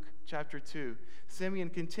to Luke chapter 2. Simeon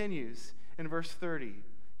continues in verse 30.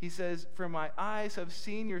 He says, "For my eyes have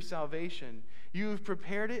seen your salvation. You have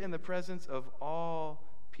prepared it in the presence of all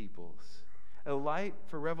peoples. A light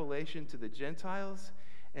for revelation to the Gentiles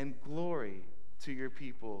and glory to your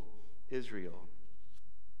people, Israel."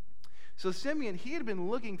 So Simeon, he had been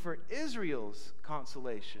looking for Israel's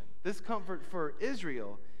consolation, this comfort for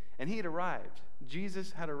Israel, and he had arrived.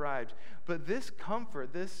 Jesus had arrived. But this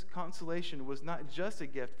comfort, this consolation was not just a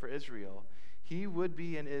gift for Israel. He would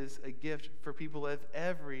be and is a gift for people of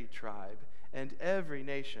every tribe and every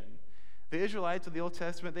nation. The Israelites of the Old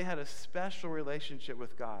Testament, they had a special relationship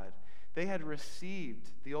with God. They had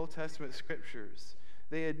received the Old Testament scriptures.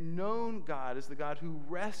 They had known God as the God who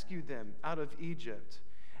rescued them out of Egypt.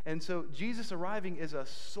 And so Jesus arriving is a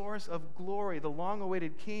source of glory, the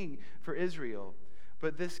long-awaited king for Israel.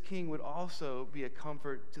 But this king would also be a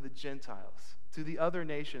comfort to the Gentiles, to the other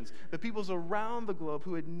nations, the peoples around the globe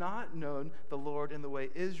who had not known the Lord in the way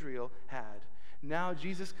Israel had. Now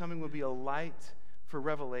Jesus coming would be a light for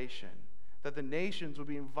revelation, that the nations would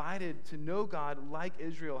be invited to know God like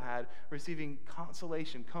Israel had, receiving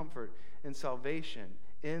consolation, comfort, and salvation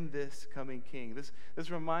in this coming king. This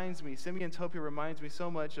reminds me, Simeon's hope here reminds me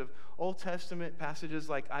so much of Old Testament passages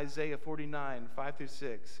like Isaiah 49, 5 through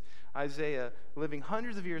 6. Isaiah, living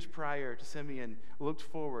hundreds of years prior to Simeon, looked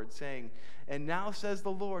forward, saying, "And now says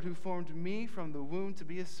the Lord, who formed me from the womb to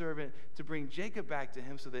be his servant, to bring Jacob back to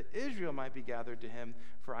him, so that Israel might be gathered to him.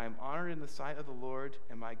 For I am honored in the sight of the Lord,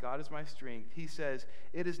 and my God is my strength." He says,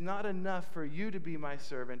 "It is not enough for you to be my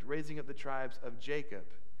servant, raising up the tribes of Jacob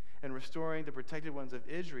and restoring the protected ones of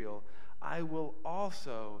Israel. I will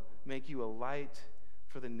also make you a light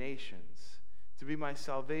for the nations, to be my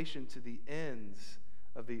salvation to the ends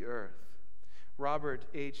of the earth." Robert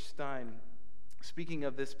H. Stein, speaking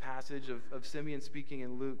of this passage of Simeon speaking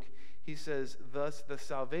in Luke, he says, "Thus the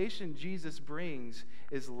salvation Jesus brings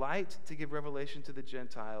is light to give revelation to the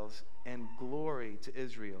Gentiles and glory to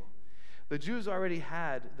Israel. The Jews already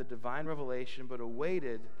had the divine revelation, but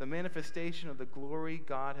awaited the manifestation of the glory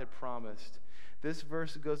God had promised. This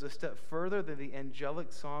verse goes a step further than the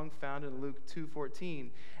angelic song found in Luke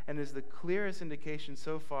 2:14 and is the clearest indication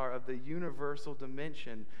so far of the universal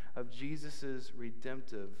dimension of Jesus'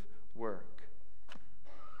 redemptive work.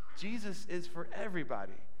 Jesus is for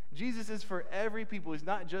everybody. Jesus is for every people. He's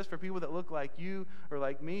not just for people that look like you or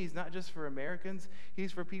like me. He's not just for Americans.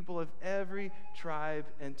 He's for people of every tribe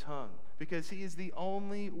and tongue, because he is the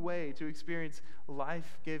only way to experience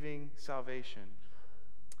life-giving salvation.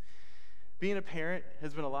 Being a parent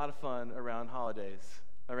has been a lot of fun around holidays,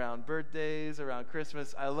 around birthdays, around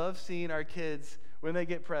Christmas. I love seeing our kids when they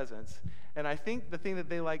get presents. And I think the thing that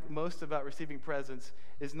they like most about receiving presents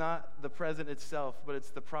is not the present itself, but it's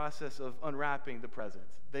the process of unwrapping the present.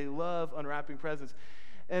 They love unwrapping presents.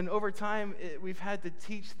 And over time, we've had to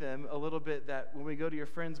teach them a little bit that when we go to your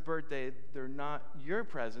friend's birthday, they're not your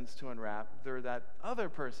presents to unwrap, they're that other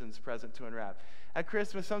person's present to unwrap. At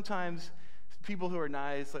Christmas, sometimes people who are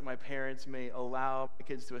nice, like my parents, may allow the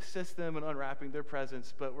kids to assist them in unwrapping their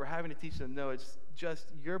presents, but we're having to teach them, no, it's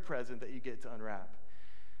just your present that you get to unwrap.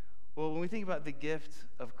 Well, when we think about the gift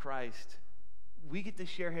of Christ, we get to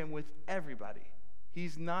share him with everybody.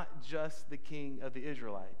 He's not just the king of the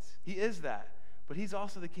Israelites. He is that, but he's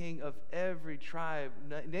also the king of every tribe,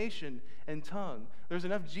 nation, and tongue. There's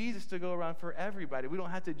enough Jesus to go around for everybody. We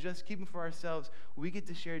don't have to just keep him for ourselves. We get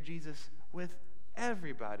to share Jesus with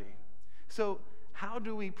everybody. So how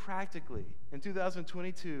do we practically, in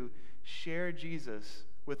 2022, share Jesus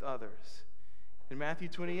with others? In Matthew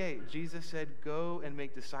 28, Jesus said, "Go and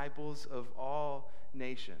make disciples of all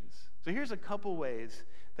nations." So here's a couple ways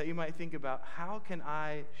that you might think about, how can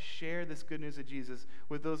I share this good news of Jesus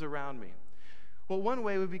with those around me? Well, one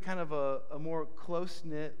way would be kind of a more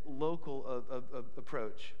close-knit, local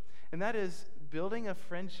approach. And that is building a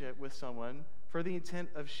friendship with someone for the intent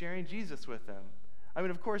of sharing Jesus with them. I mean,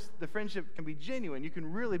 of course, the friendship can be genuine. You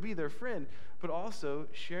can really be their friend, but also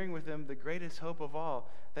sharing with them the greatest hope of all,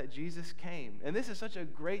 that Jesus came. And this is such a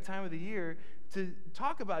great time of the year to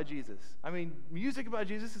talk about Jesus. I mean, music about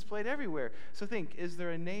Jesus is played everywhere. So think, is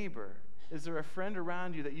there a neighbor? Is there a friend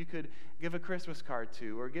around you that you could give a Christmas card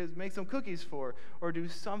to, or make some cookies for, or do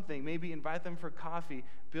something, maybe invite them for coffee,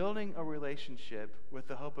 building a relationship with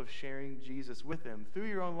the hope of sharing Jesus with them through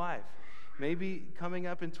your own life? Maybe coming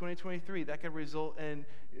up in 2023, that could result in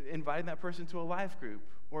inviting that person to a life group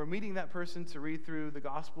or meeting that person to read through the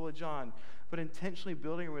Gospel of John, but intentionally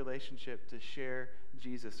building a relationship to share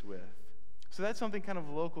Jesus with. So that's something kind of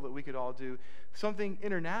local that we could all do. Something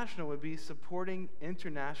international would be supporting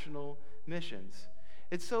international missions.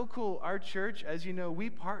 It's so cool. Our church, as you know, we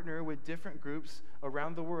partner with different groups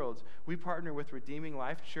around the world. We partner with Redeeming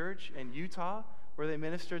Life Church in Utah, where they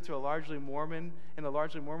minister to a largely Mormon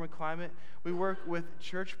climate. We work with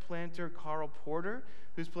church planter Carl Porter,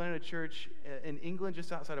 who's planted a church in England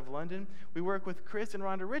just outside of London. We work with Chris and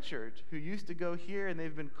Rhonda Richard, who used to go here, and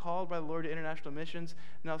they've been called by the Lord to international missions,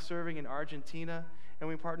 now serving in Argentina. And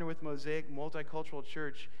we partner with Mosaic Multicultural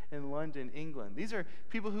Church in London, England. These are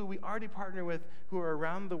people who we already partner with who are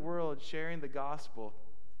around the world sharing the gospel.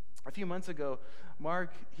 A few months ago,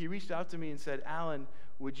 Mark, he reached out to me and said, "Alan,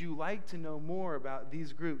 would you like to know more about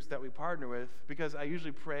these groups that we partner with?" Because I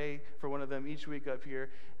usually pray for one of them each week up here.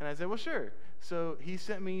 And I said, "Well, sure." So he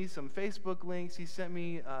sent me some Facebook links. He sent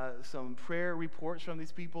me some prayer reports from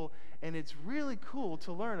these people. And it's really cool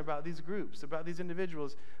to learn about these groups, about these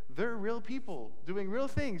individuals. They're real people doing real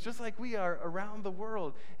things, just like we are around the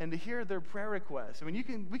world, and to hear their prayer requests. I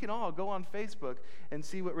mean, we can all go on Facebook and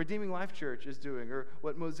see what Redeeming Life Church is doing or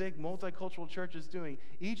what Mosaic Multicultural Church is doing.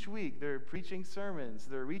 Each week, they're preaching sermons.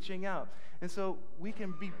 They're reaching out. And so we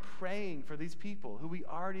can be praying for these people who we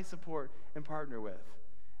already support and partner with.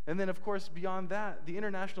 And then, of course, beyond that, the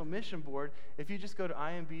International Mission Board, if you just go to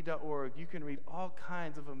imb.org, you can read all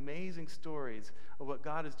kinds of amazing stories of what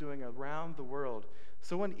God is doing around the world.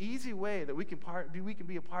 So one easy way that we can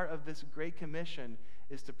be a part of this Great Commission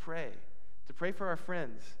is to pray for our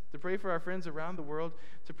friends around the world,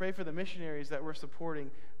 to pray for the missionaries that we're supporting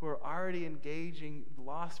who are already engaging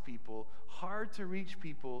lost people, hard to reach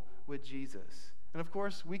people with Jesus. And of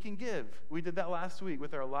course, we can give. We did that last week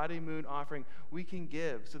with our Lottie Moon offering. We can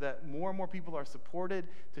give so that more and more people are supported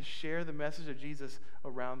to share the message of Jesus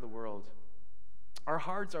around the world. Our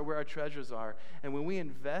hearts are where our treasures are. And when we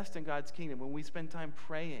invest in God's kingdom, when we spend time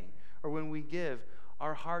praying, or when we give,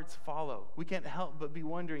 our hearts follow. We can't help but be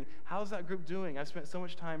wondering, how's that group doing? I've spent so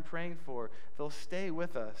much time praying for. They'll stay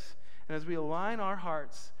with us. And as we align our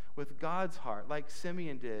hearts with God's heart, like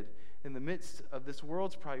Simeon did, in the midst of this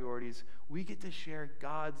world's priorities, we get to share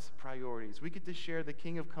God's priorities. We get to share the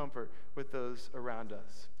King of Comfort with those around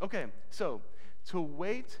us. Okay, so to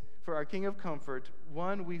wait for our King of Comfort,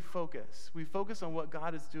 one, we focus. We focus on what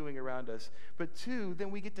God is doing around us. But two, then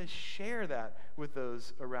we get to share that with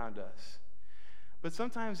those around us. But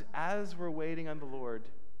sometimes as we're waiting on the Lord,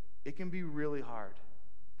 it can be really hard.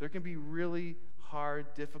 There can be really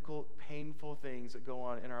hard, difficult, painful things that go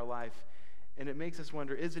on in our life. And it makes us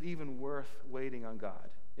wonder, is it even worth waiting on God?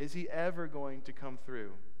 Is he ever going to come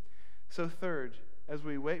through? So third, as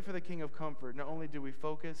we wait for the King of Comfort, not only do we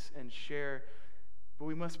focus and share, but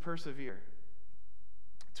we must persevere.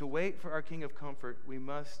 To wait for our King of Comfort, we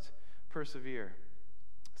must persevere.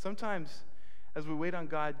 Sometimes, as we wait on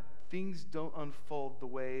God, things don't unfold the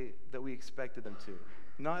way that we expected them to.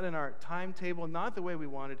 Not in our timetable, not the way we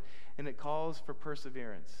wanted, and it calls for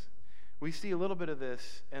perseverance. We see a little bit of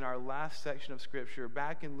this in our last section of Scripture,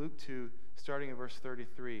 back in Luke 2, starting in verse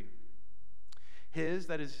 33.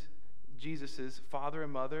 That is Jesus' father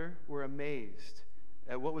and mother, were amazed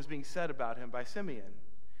at what was being said about him by Simeon.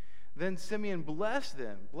 Then Simeon blessed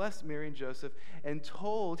them, blessed Mary and Joseph, and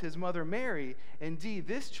told his mother Mary, "Indeed,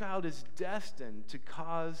 this child is destined to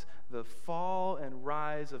cause the fall and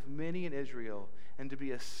rise of many in Israel, and to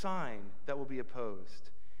be a sign that will be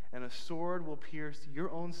opposed. And a sword will pierce your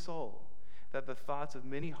own soul, that the thoughts of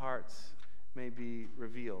many hearts may be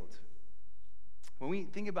revealed." When we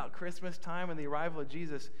think about Christmas time and the arrival of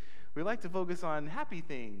Jesus, we like to focus on happy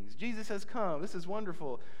things. Jesus has come. This is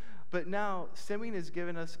wonderful. But now, Simeon has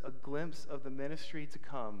given us a glimpse of the ministry to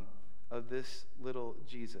come of this little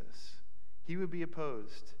Jesus. He would be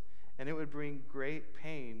opposed, and it would bring great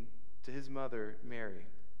pain to his mother, Mary.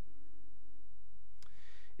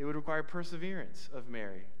 It would require perseverance of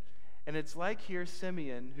Mary. And it's like here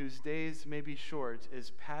Simeon, whose days may be short,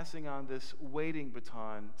 is passing on this waiting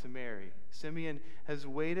baton to Mary. Simeon has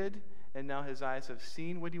waited, and now his eyes have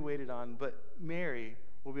seen what he waited on, but Mary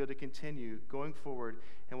will be able to continue going forward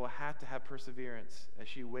and will have to have perseverance as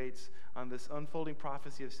she waits on this unfolding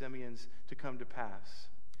prophecy of Simeon's to come to pass.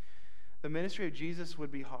 The ministry of Jesus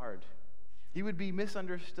would be hard. He would be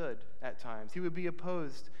misunderstood at times. He would be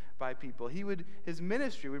opposed by people. His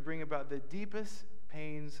ministry would bring about the deepest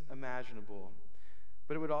pains imaginable.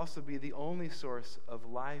 But it would also be the only source of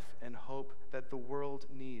life and hope that the world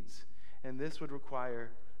needs. And this would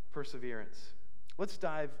require perseverance. Let's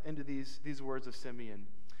dive into these words of Simeon.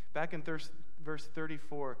 Back in verse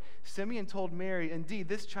 34, Simeon told Mary, "Indeed,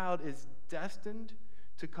 this child is destined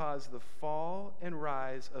to cause the fall and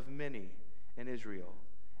rise of many in Israel,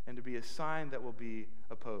 and to be a sign that will be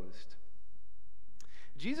opposed."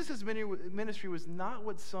 Jesus' ministry was not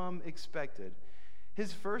what some expected.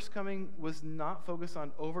 His first coming was not focused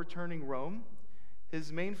on overturning Rome.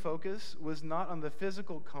 His main focus was not on the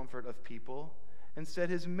physical comfort of people. Instead,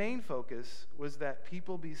 his main focus was that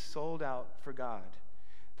people be sold out for God,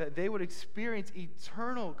 that they would experience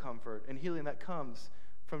eternal comfort and healing that comes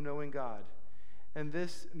from knowing God. And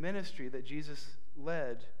this ministry that Jesus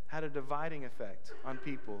led had a dividing effect on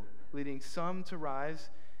people, leading some to rise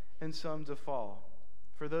and some to fall.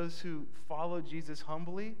 For those who followed Jesus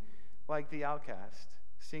humbly, like the outcast,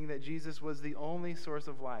 seeing that Jesus was the only source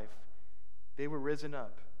of life, they were risen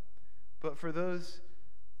up. But for those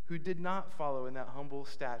who did not follow in that humble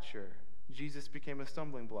stature, Jesus became a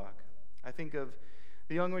stumbling block. I think of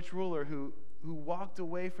the young rich ruler who walked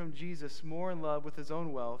away from Jesus more in love with his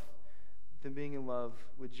own wealth than being in love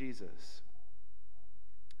with Jesus.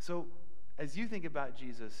 So, as you think about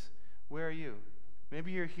Jesus, where are you?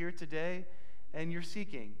 Maybe you're here today and you're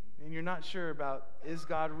seeking, and you're not sure about, is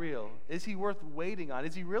God real? Is he worth waiting on?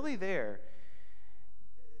 Is he really there?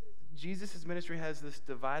 Jesus' ministry has this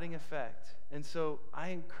dividing effect. And so I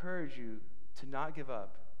encourage you to not give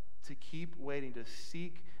up, to keep waiting, to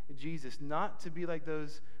seek Jesus, not to be like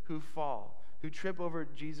those who fall, who trip over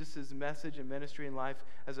Jesus' message and ministry and life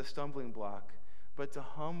as a stumbling block, but to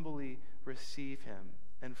humbly receive him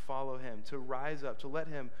and follow him, to rise up, to let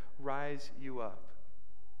him rise you up.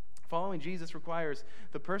 Following Jesus requires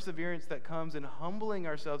the perseverance that comes in humbling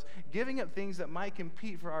ourselves, giving up things that might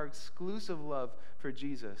compete for our exclusive love for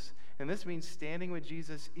Jesus. And this means standing with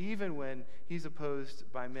Jesus even when he's opposed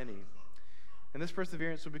by many. And this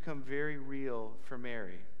perseverance will become very real for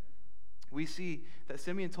Mary. We see that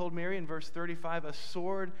Simeon told Mary in verse 35, a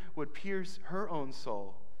sword would pierce her own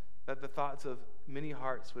soul, that the thoughts of many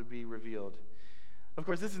hearts would be revealed. Of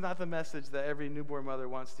course, this is not the message that every newborn mother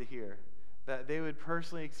wants to hear, that they would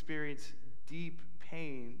personally experience deep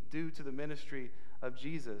pain due to the ministry of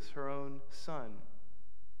Jesus, her own son.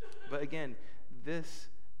 But again, this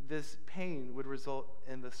pain would result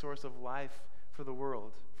in the source of life for the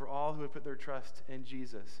world, for all who would put their trust in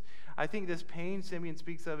Jesus. I think this pain Simeon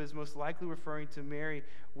speaks of is most likely referring to Mary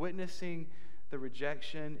witnessing the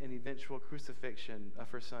rejection and eventual crucifixion of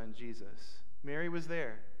her son Jesus. Mary was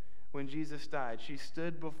there when Jesus died. She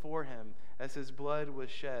stood before him as his blood was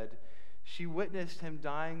shed. She witnessed him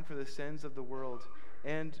dying for the sins of the world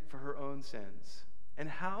and for her own sins. And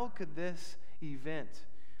how could this event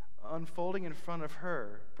unfolding in front of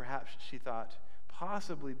her, perhaps she thought,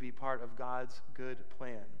 possibly be part of God's good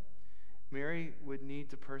plan? Mary would need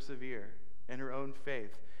to persevere in her own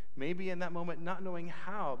faith, maybe in that moment not knowing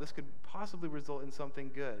how this could possibly result in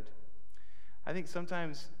something good. I think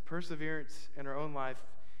sometimes perseverance in our own life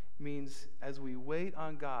means as we wait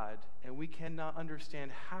on God and we cannot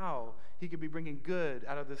understand how he could be bringing good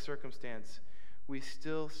out of this circumstance, we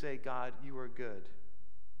still say, God, you are good.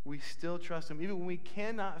 We still trust him, even when we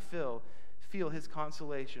cannot feel his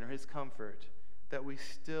consolation or his comfort, that we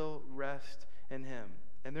still rest in him.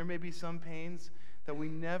 And there may be some pains that we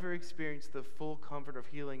never experience the full comfort of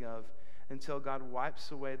healing of until God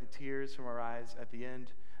wipes away the tears from our eyes at the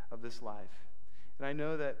end of this life. And I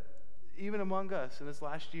know that even among us in this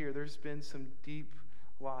last year, there's been some deep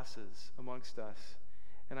losses amongst us.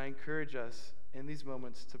 And I encourage us in these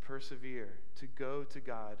moments to persevere, to go to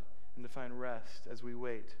God, and to find rest as we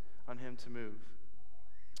wait on him to move.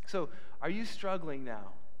 So, are you struggling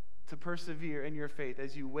now to persevere in your faith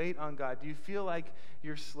as you wait on God? Do you feel like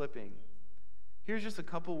you're slipping? Here's just a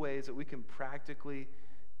couple ways that we can practically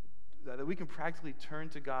turn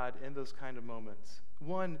to God in those kind of moments.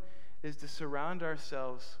 One is to surround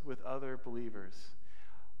ourselves with other believers.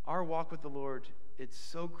 Our walk with the Lord, it's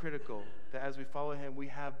so critical that as we follow him, we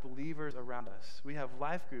have believers around us. We have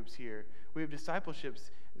life groups here. We have discipleship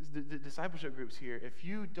groups here. If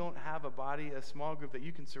you don't have a body, a small group that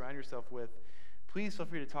you can surround yourself with, please feel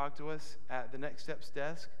free to talk to us at the Next Steps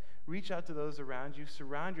desk. Reach out to those around you.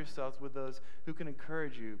 Surround yourselves with those who can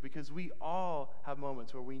encourage you, because we all have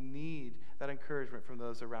moments where we need that encouragement from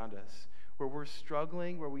those around us, where we're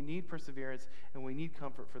struggling, where we need perseverance, and we need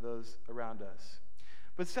comfort for those around us.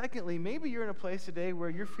 But secondly, maybe you're in a place today where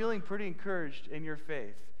you're feeling pretty encouraged in your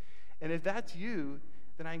faith. And if that's you,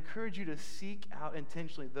 then I encourage you to seek out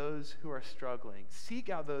intentionally those who are struggling. Seek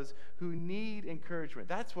out those who need encouragement.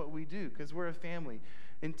 That's what we do, because we're a family.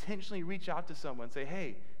 Intentionally reach out to someone. Say,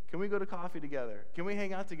 hey, can we go to coffee together? Can we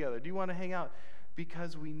hang out together? Do you want to hang out?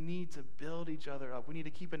 Because we need to build each other up. We need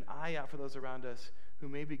to keep an eye out for those around us who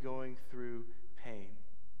may be going through pain.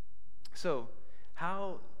 So,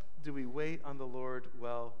 how do we wait on the Lord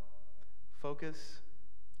well? Focus,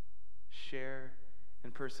 share,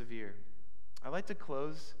 and persevere. I'd like to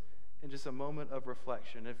close in just a moment of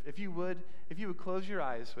reflection. If you would close your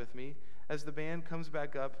eyes with me as the band comes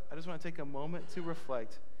back up, I just want to take a moment to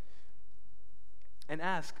reflect and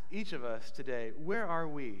ask each of us today, where are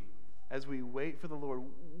we as we wait for the Lord?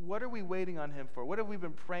 What are we waiting on him for? What have we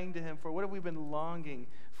been praying to him for? What have we been longing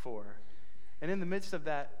for? And in the midst of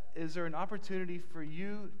that, is there an opportunity for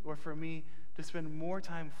you or for me to spend more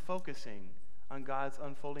time focusing on God's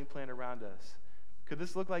unfolding plan around us? Could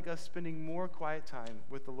this look like us spending more quiet time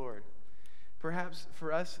with the Lord? Perhaps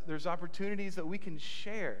for us, there's opportunities that we can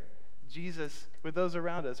share Jesus with those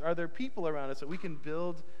around us. Are there people around us that we can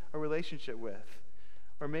build a relationship with?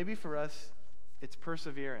 Or maybe for us, it's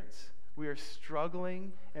perseverance. We are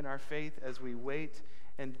struggling in our faith as we wait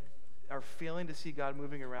and are failing to see God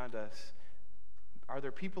moving around us. Are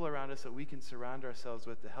there people around us that we can surround ourselves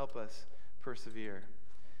with to help us persevere?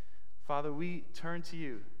 Father, we turn to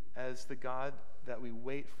you as the God that we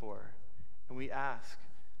wait for, and we ask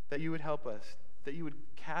that you would help us, that you would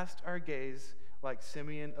cast our gaze like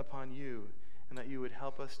Simeon upon you, and that you would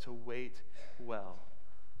help us to wait well.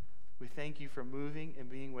 We thank you for moving and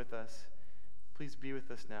being with us. Please be with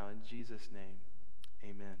us now in Jesus' name.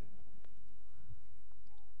 Amen.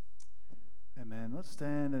 Amen. Amen. Let's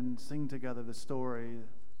stand and sing together the story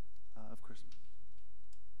of Christmas.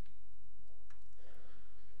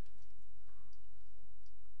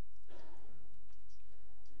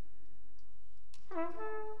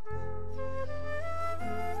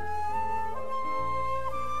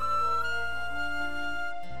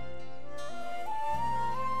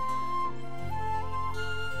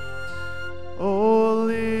 O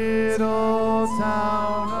little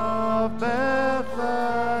town of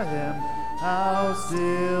Bethlehem, how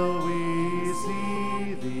still we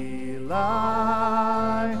see thee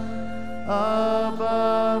lie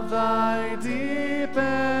above thy deep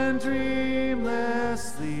and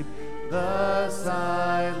dreamless sleep. The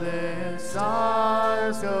silent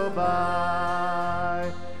stars go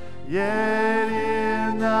by, yet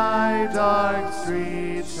in thy dark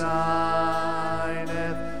street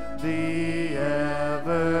shineth the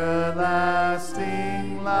everlasting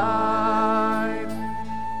light.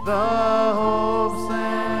 The hopes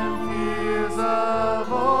and fears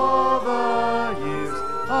of all the years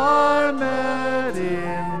are met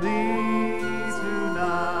in thee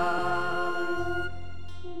tonight.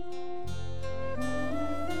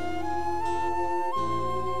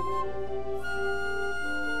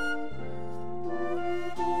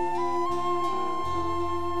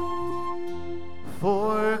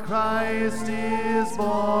 For Christ is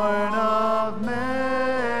born of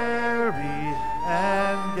Mary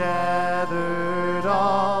and gathered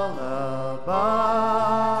all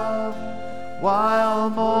above. While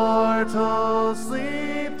mortals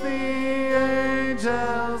sleep, the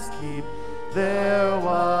angels keep their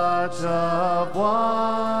watch of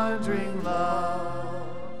wandering love.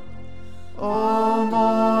 O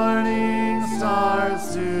morning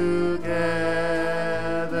stars together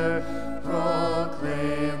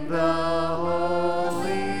proclaim the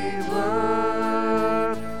holy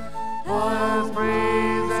birth. What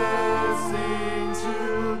praises sing to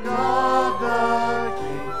God the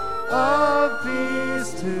King of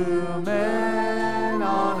peace to men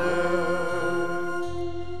on earth.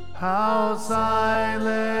 How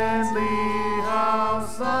silently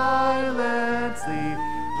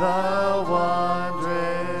the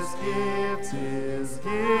wondrous gift is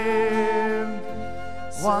given,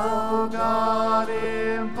 while God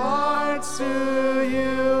imparts to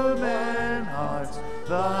human hearts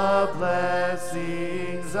the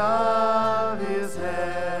blessings of his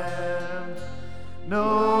hand.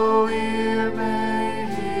 No ear may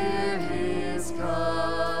hear his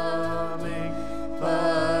coming,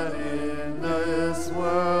 but in this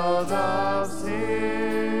world of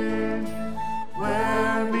sin,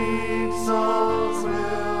 where meek souls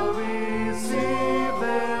will receive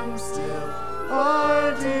them still,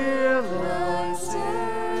 our dear Lord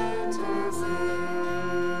enters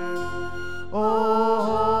in. O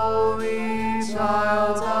holy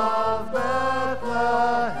child of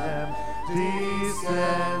Bethlehem,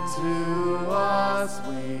 descend to us,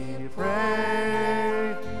 we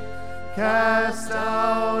pray. Cast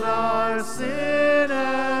out our sin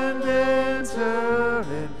and enter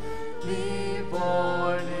in. Be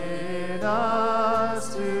born in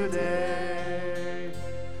us today.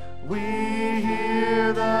 We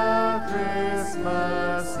hear the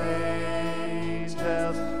Christmas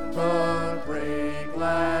angels break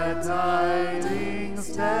glad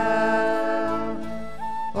tidings tell.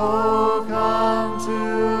 Oh, come to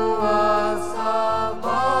us,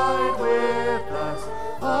 abide with us,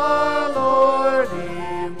 our Lord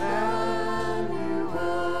Emmanuel.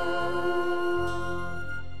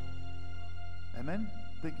 Amen.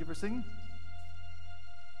 Thank you for singing.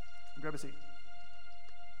 Grab a seat.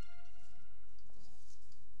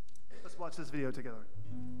 Let's watch this video together.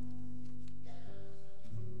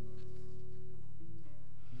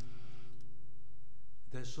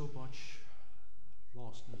 There's so much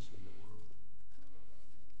lostness in the world.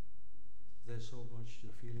 There's so much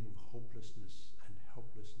the feeling of hopelessness and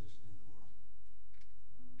helplessness in the world.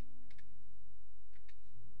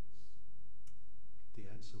 The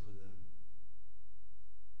answer for them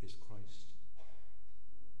is Christ.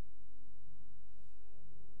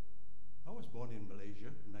 I was born in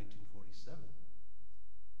Malaysia in 1947.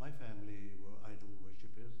 My family were idol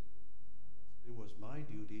worshippers. It was my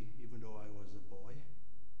duty, even though I was a boy,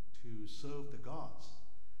 to serve the gods.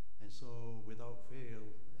 And so, without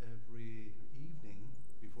fail, every evening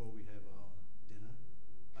before we have our dinner,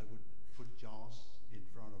 I would put jars in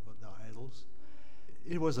front of the idols.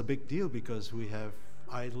 It was a big deal because we have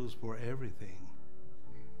idols for everything.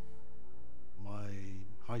 My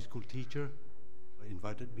high school teacher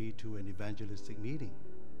invited me to an evangelistic meeting.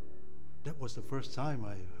 That was the first time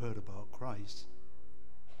I heard about Christ.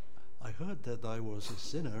 I heard that I was a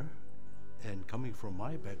sinner, and coming from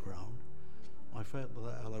my background, I felt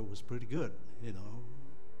that I was pretty good, you know.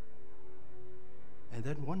 And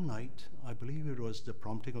then one night, I believe it was the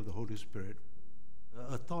prompting of the Holy Spirit,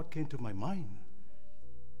 a thought came to my mind,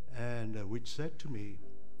 and which said to me,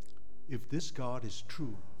 if this God is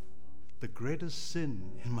true, the greatest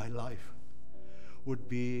sin in my life would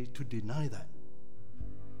be to deny that.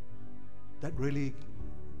 That really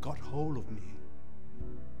got hold of me.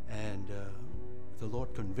 And the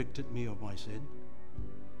Lord convicted me of my sin.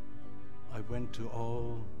 I went to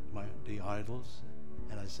all the idols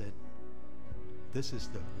and I said, this is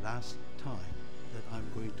the last time that I'm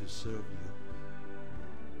going to serve you.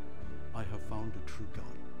 I have found the true God.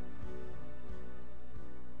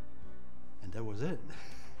 And that was it.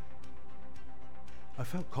 I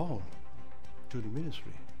felt called to the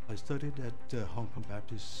ministry. I studied at Hong Kong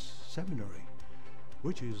Baptist Seminary,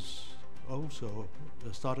 which is also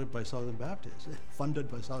started by Southern Baptists, funded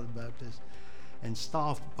by Southern Baptists, and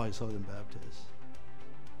staffed by Southern Baptists.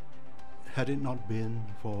 Had it not been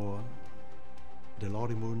for the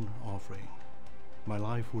Lordy Moon offering, my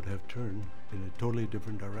life would have turned in a totally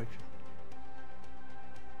different direction.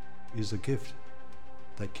 It's a gift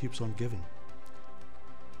that keeps on giving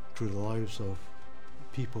through the lives of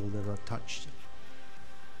people that are touched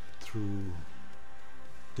through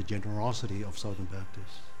the generosity of Southern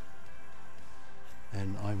Baptists.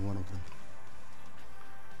 And I'm one of them,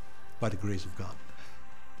 by the grace of God.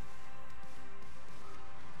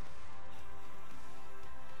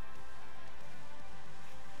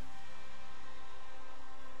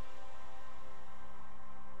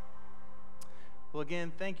 Well,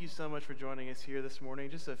 again, thank you so much for joining us here this morning.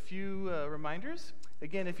 Just a few reminders.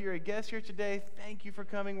 Again, if you're a guest here today, thank you for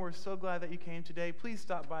coming. We're so glad that you came today. Please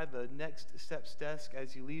stop by the Next Steps desk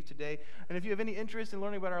as you leave today. And if you have any interest in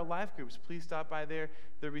learning about our life groups, please stop by there.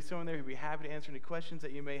 There'll be someone there who'll be happy to answer any questions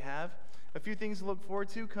that you may have. A few things to look forward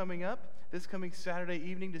to coming up. This coming Saturday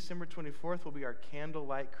evening, December 24th, will be our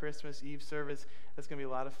Candlelight Christmas Eve service. That's going to be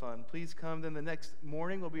a lot of fun. Please come. Then the next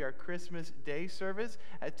morning will be our Christmas Day service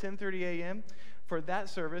at 10:30 a.m. For that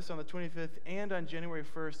service on the 25th and on January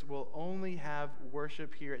 1st, we'll only have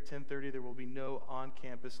worship here at 10:30. There will be no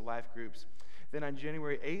on-campus life groups. Then on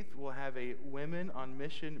January 8th, we'll have a Women on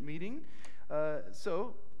Mission meeting.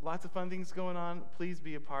 So lots of fun things going on. Please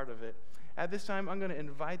be a part of it. At this time, I'm going to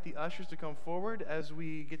invite the ushers to come forward as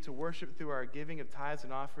we get to worship through our giving of tithes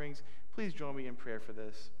and offerings. Please join me in prayer for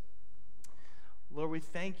this. Lord, we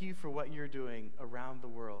thank you for what you're doing around the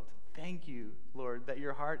world. Thank you, Lord, that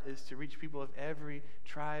your heart is to reach people of every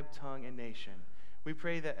tribe, tongue, and nation. We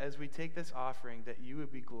pray that as we take this offering, that you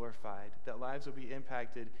would be glorified, that lives will be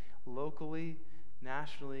impacted locally,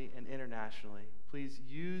 nationally, and internationally. Please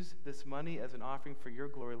use this money as an offering for your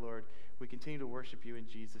glory, Lord. We continue to worship you in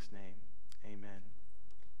Jesus' name. Amen.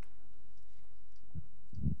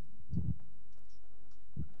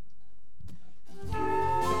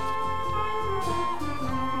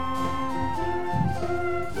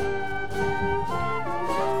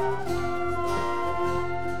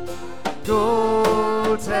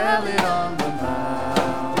 Go tell it on the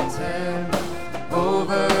mountain,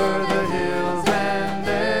 over the hills and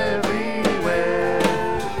everywhere.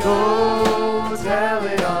 Go tell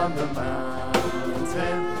it on the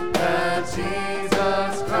mountain that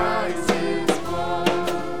Jesus Christ is born.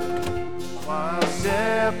 While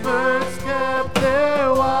shepherds kept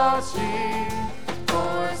their watching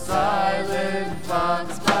for silent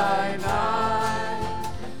flocks by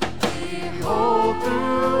night, behold,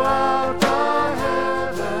 throughout the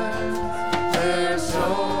heavens there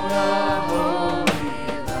shone a holy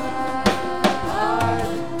light.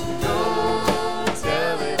 Go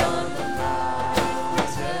tell it on the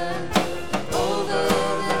mountain, over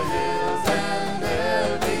the hills and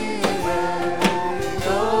everywhere.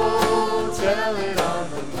 Go tell it on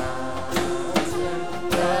the mountain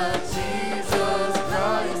that Jesus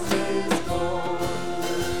Christ is born.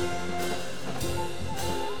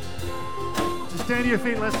 Just stand to your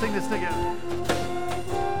feet, let's sing this together.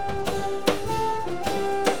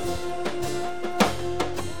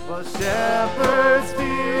 The shepherds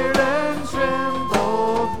feared and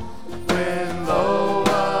trembled when low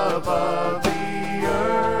above the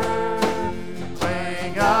earth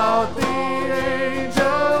rang out the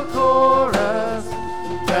angel chorus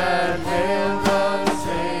that hailed the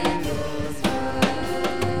Savior's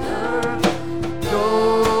birth.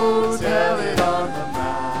 Go tell it on the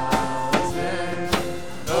mountain,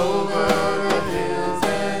 over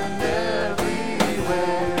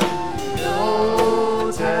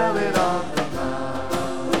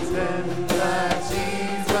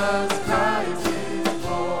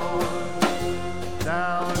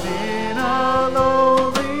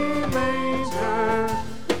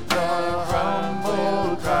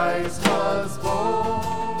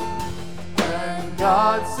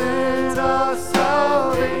God sent us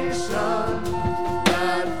salvation,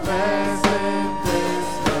 that pleasant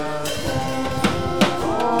Christmas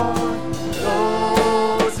morn.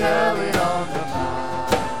 Go tell it on the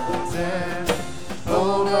mountain,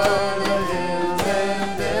 over the hills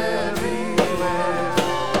and everywhere.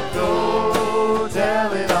 Go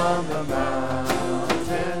tell it on the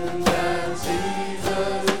mountain that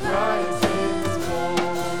Jesus Christ is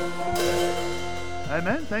born.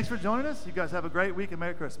 Amen. Thanks for joining us. You guys have a great week and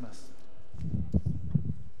Merry Christmas.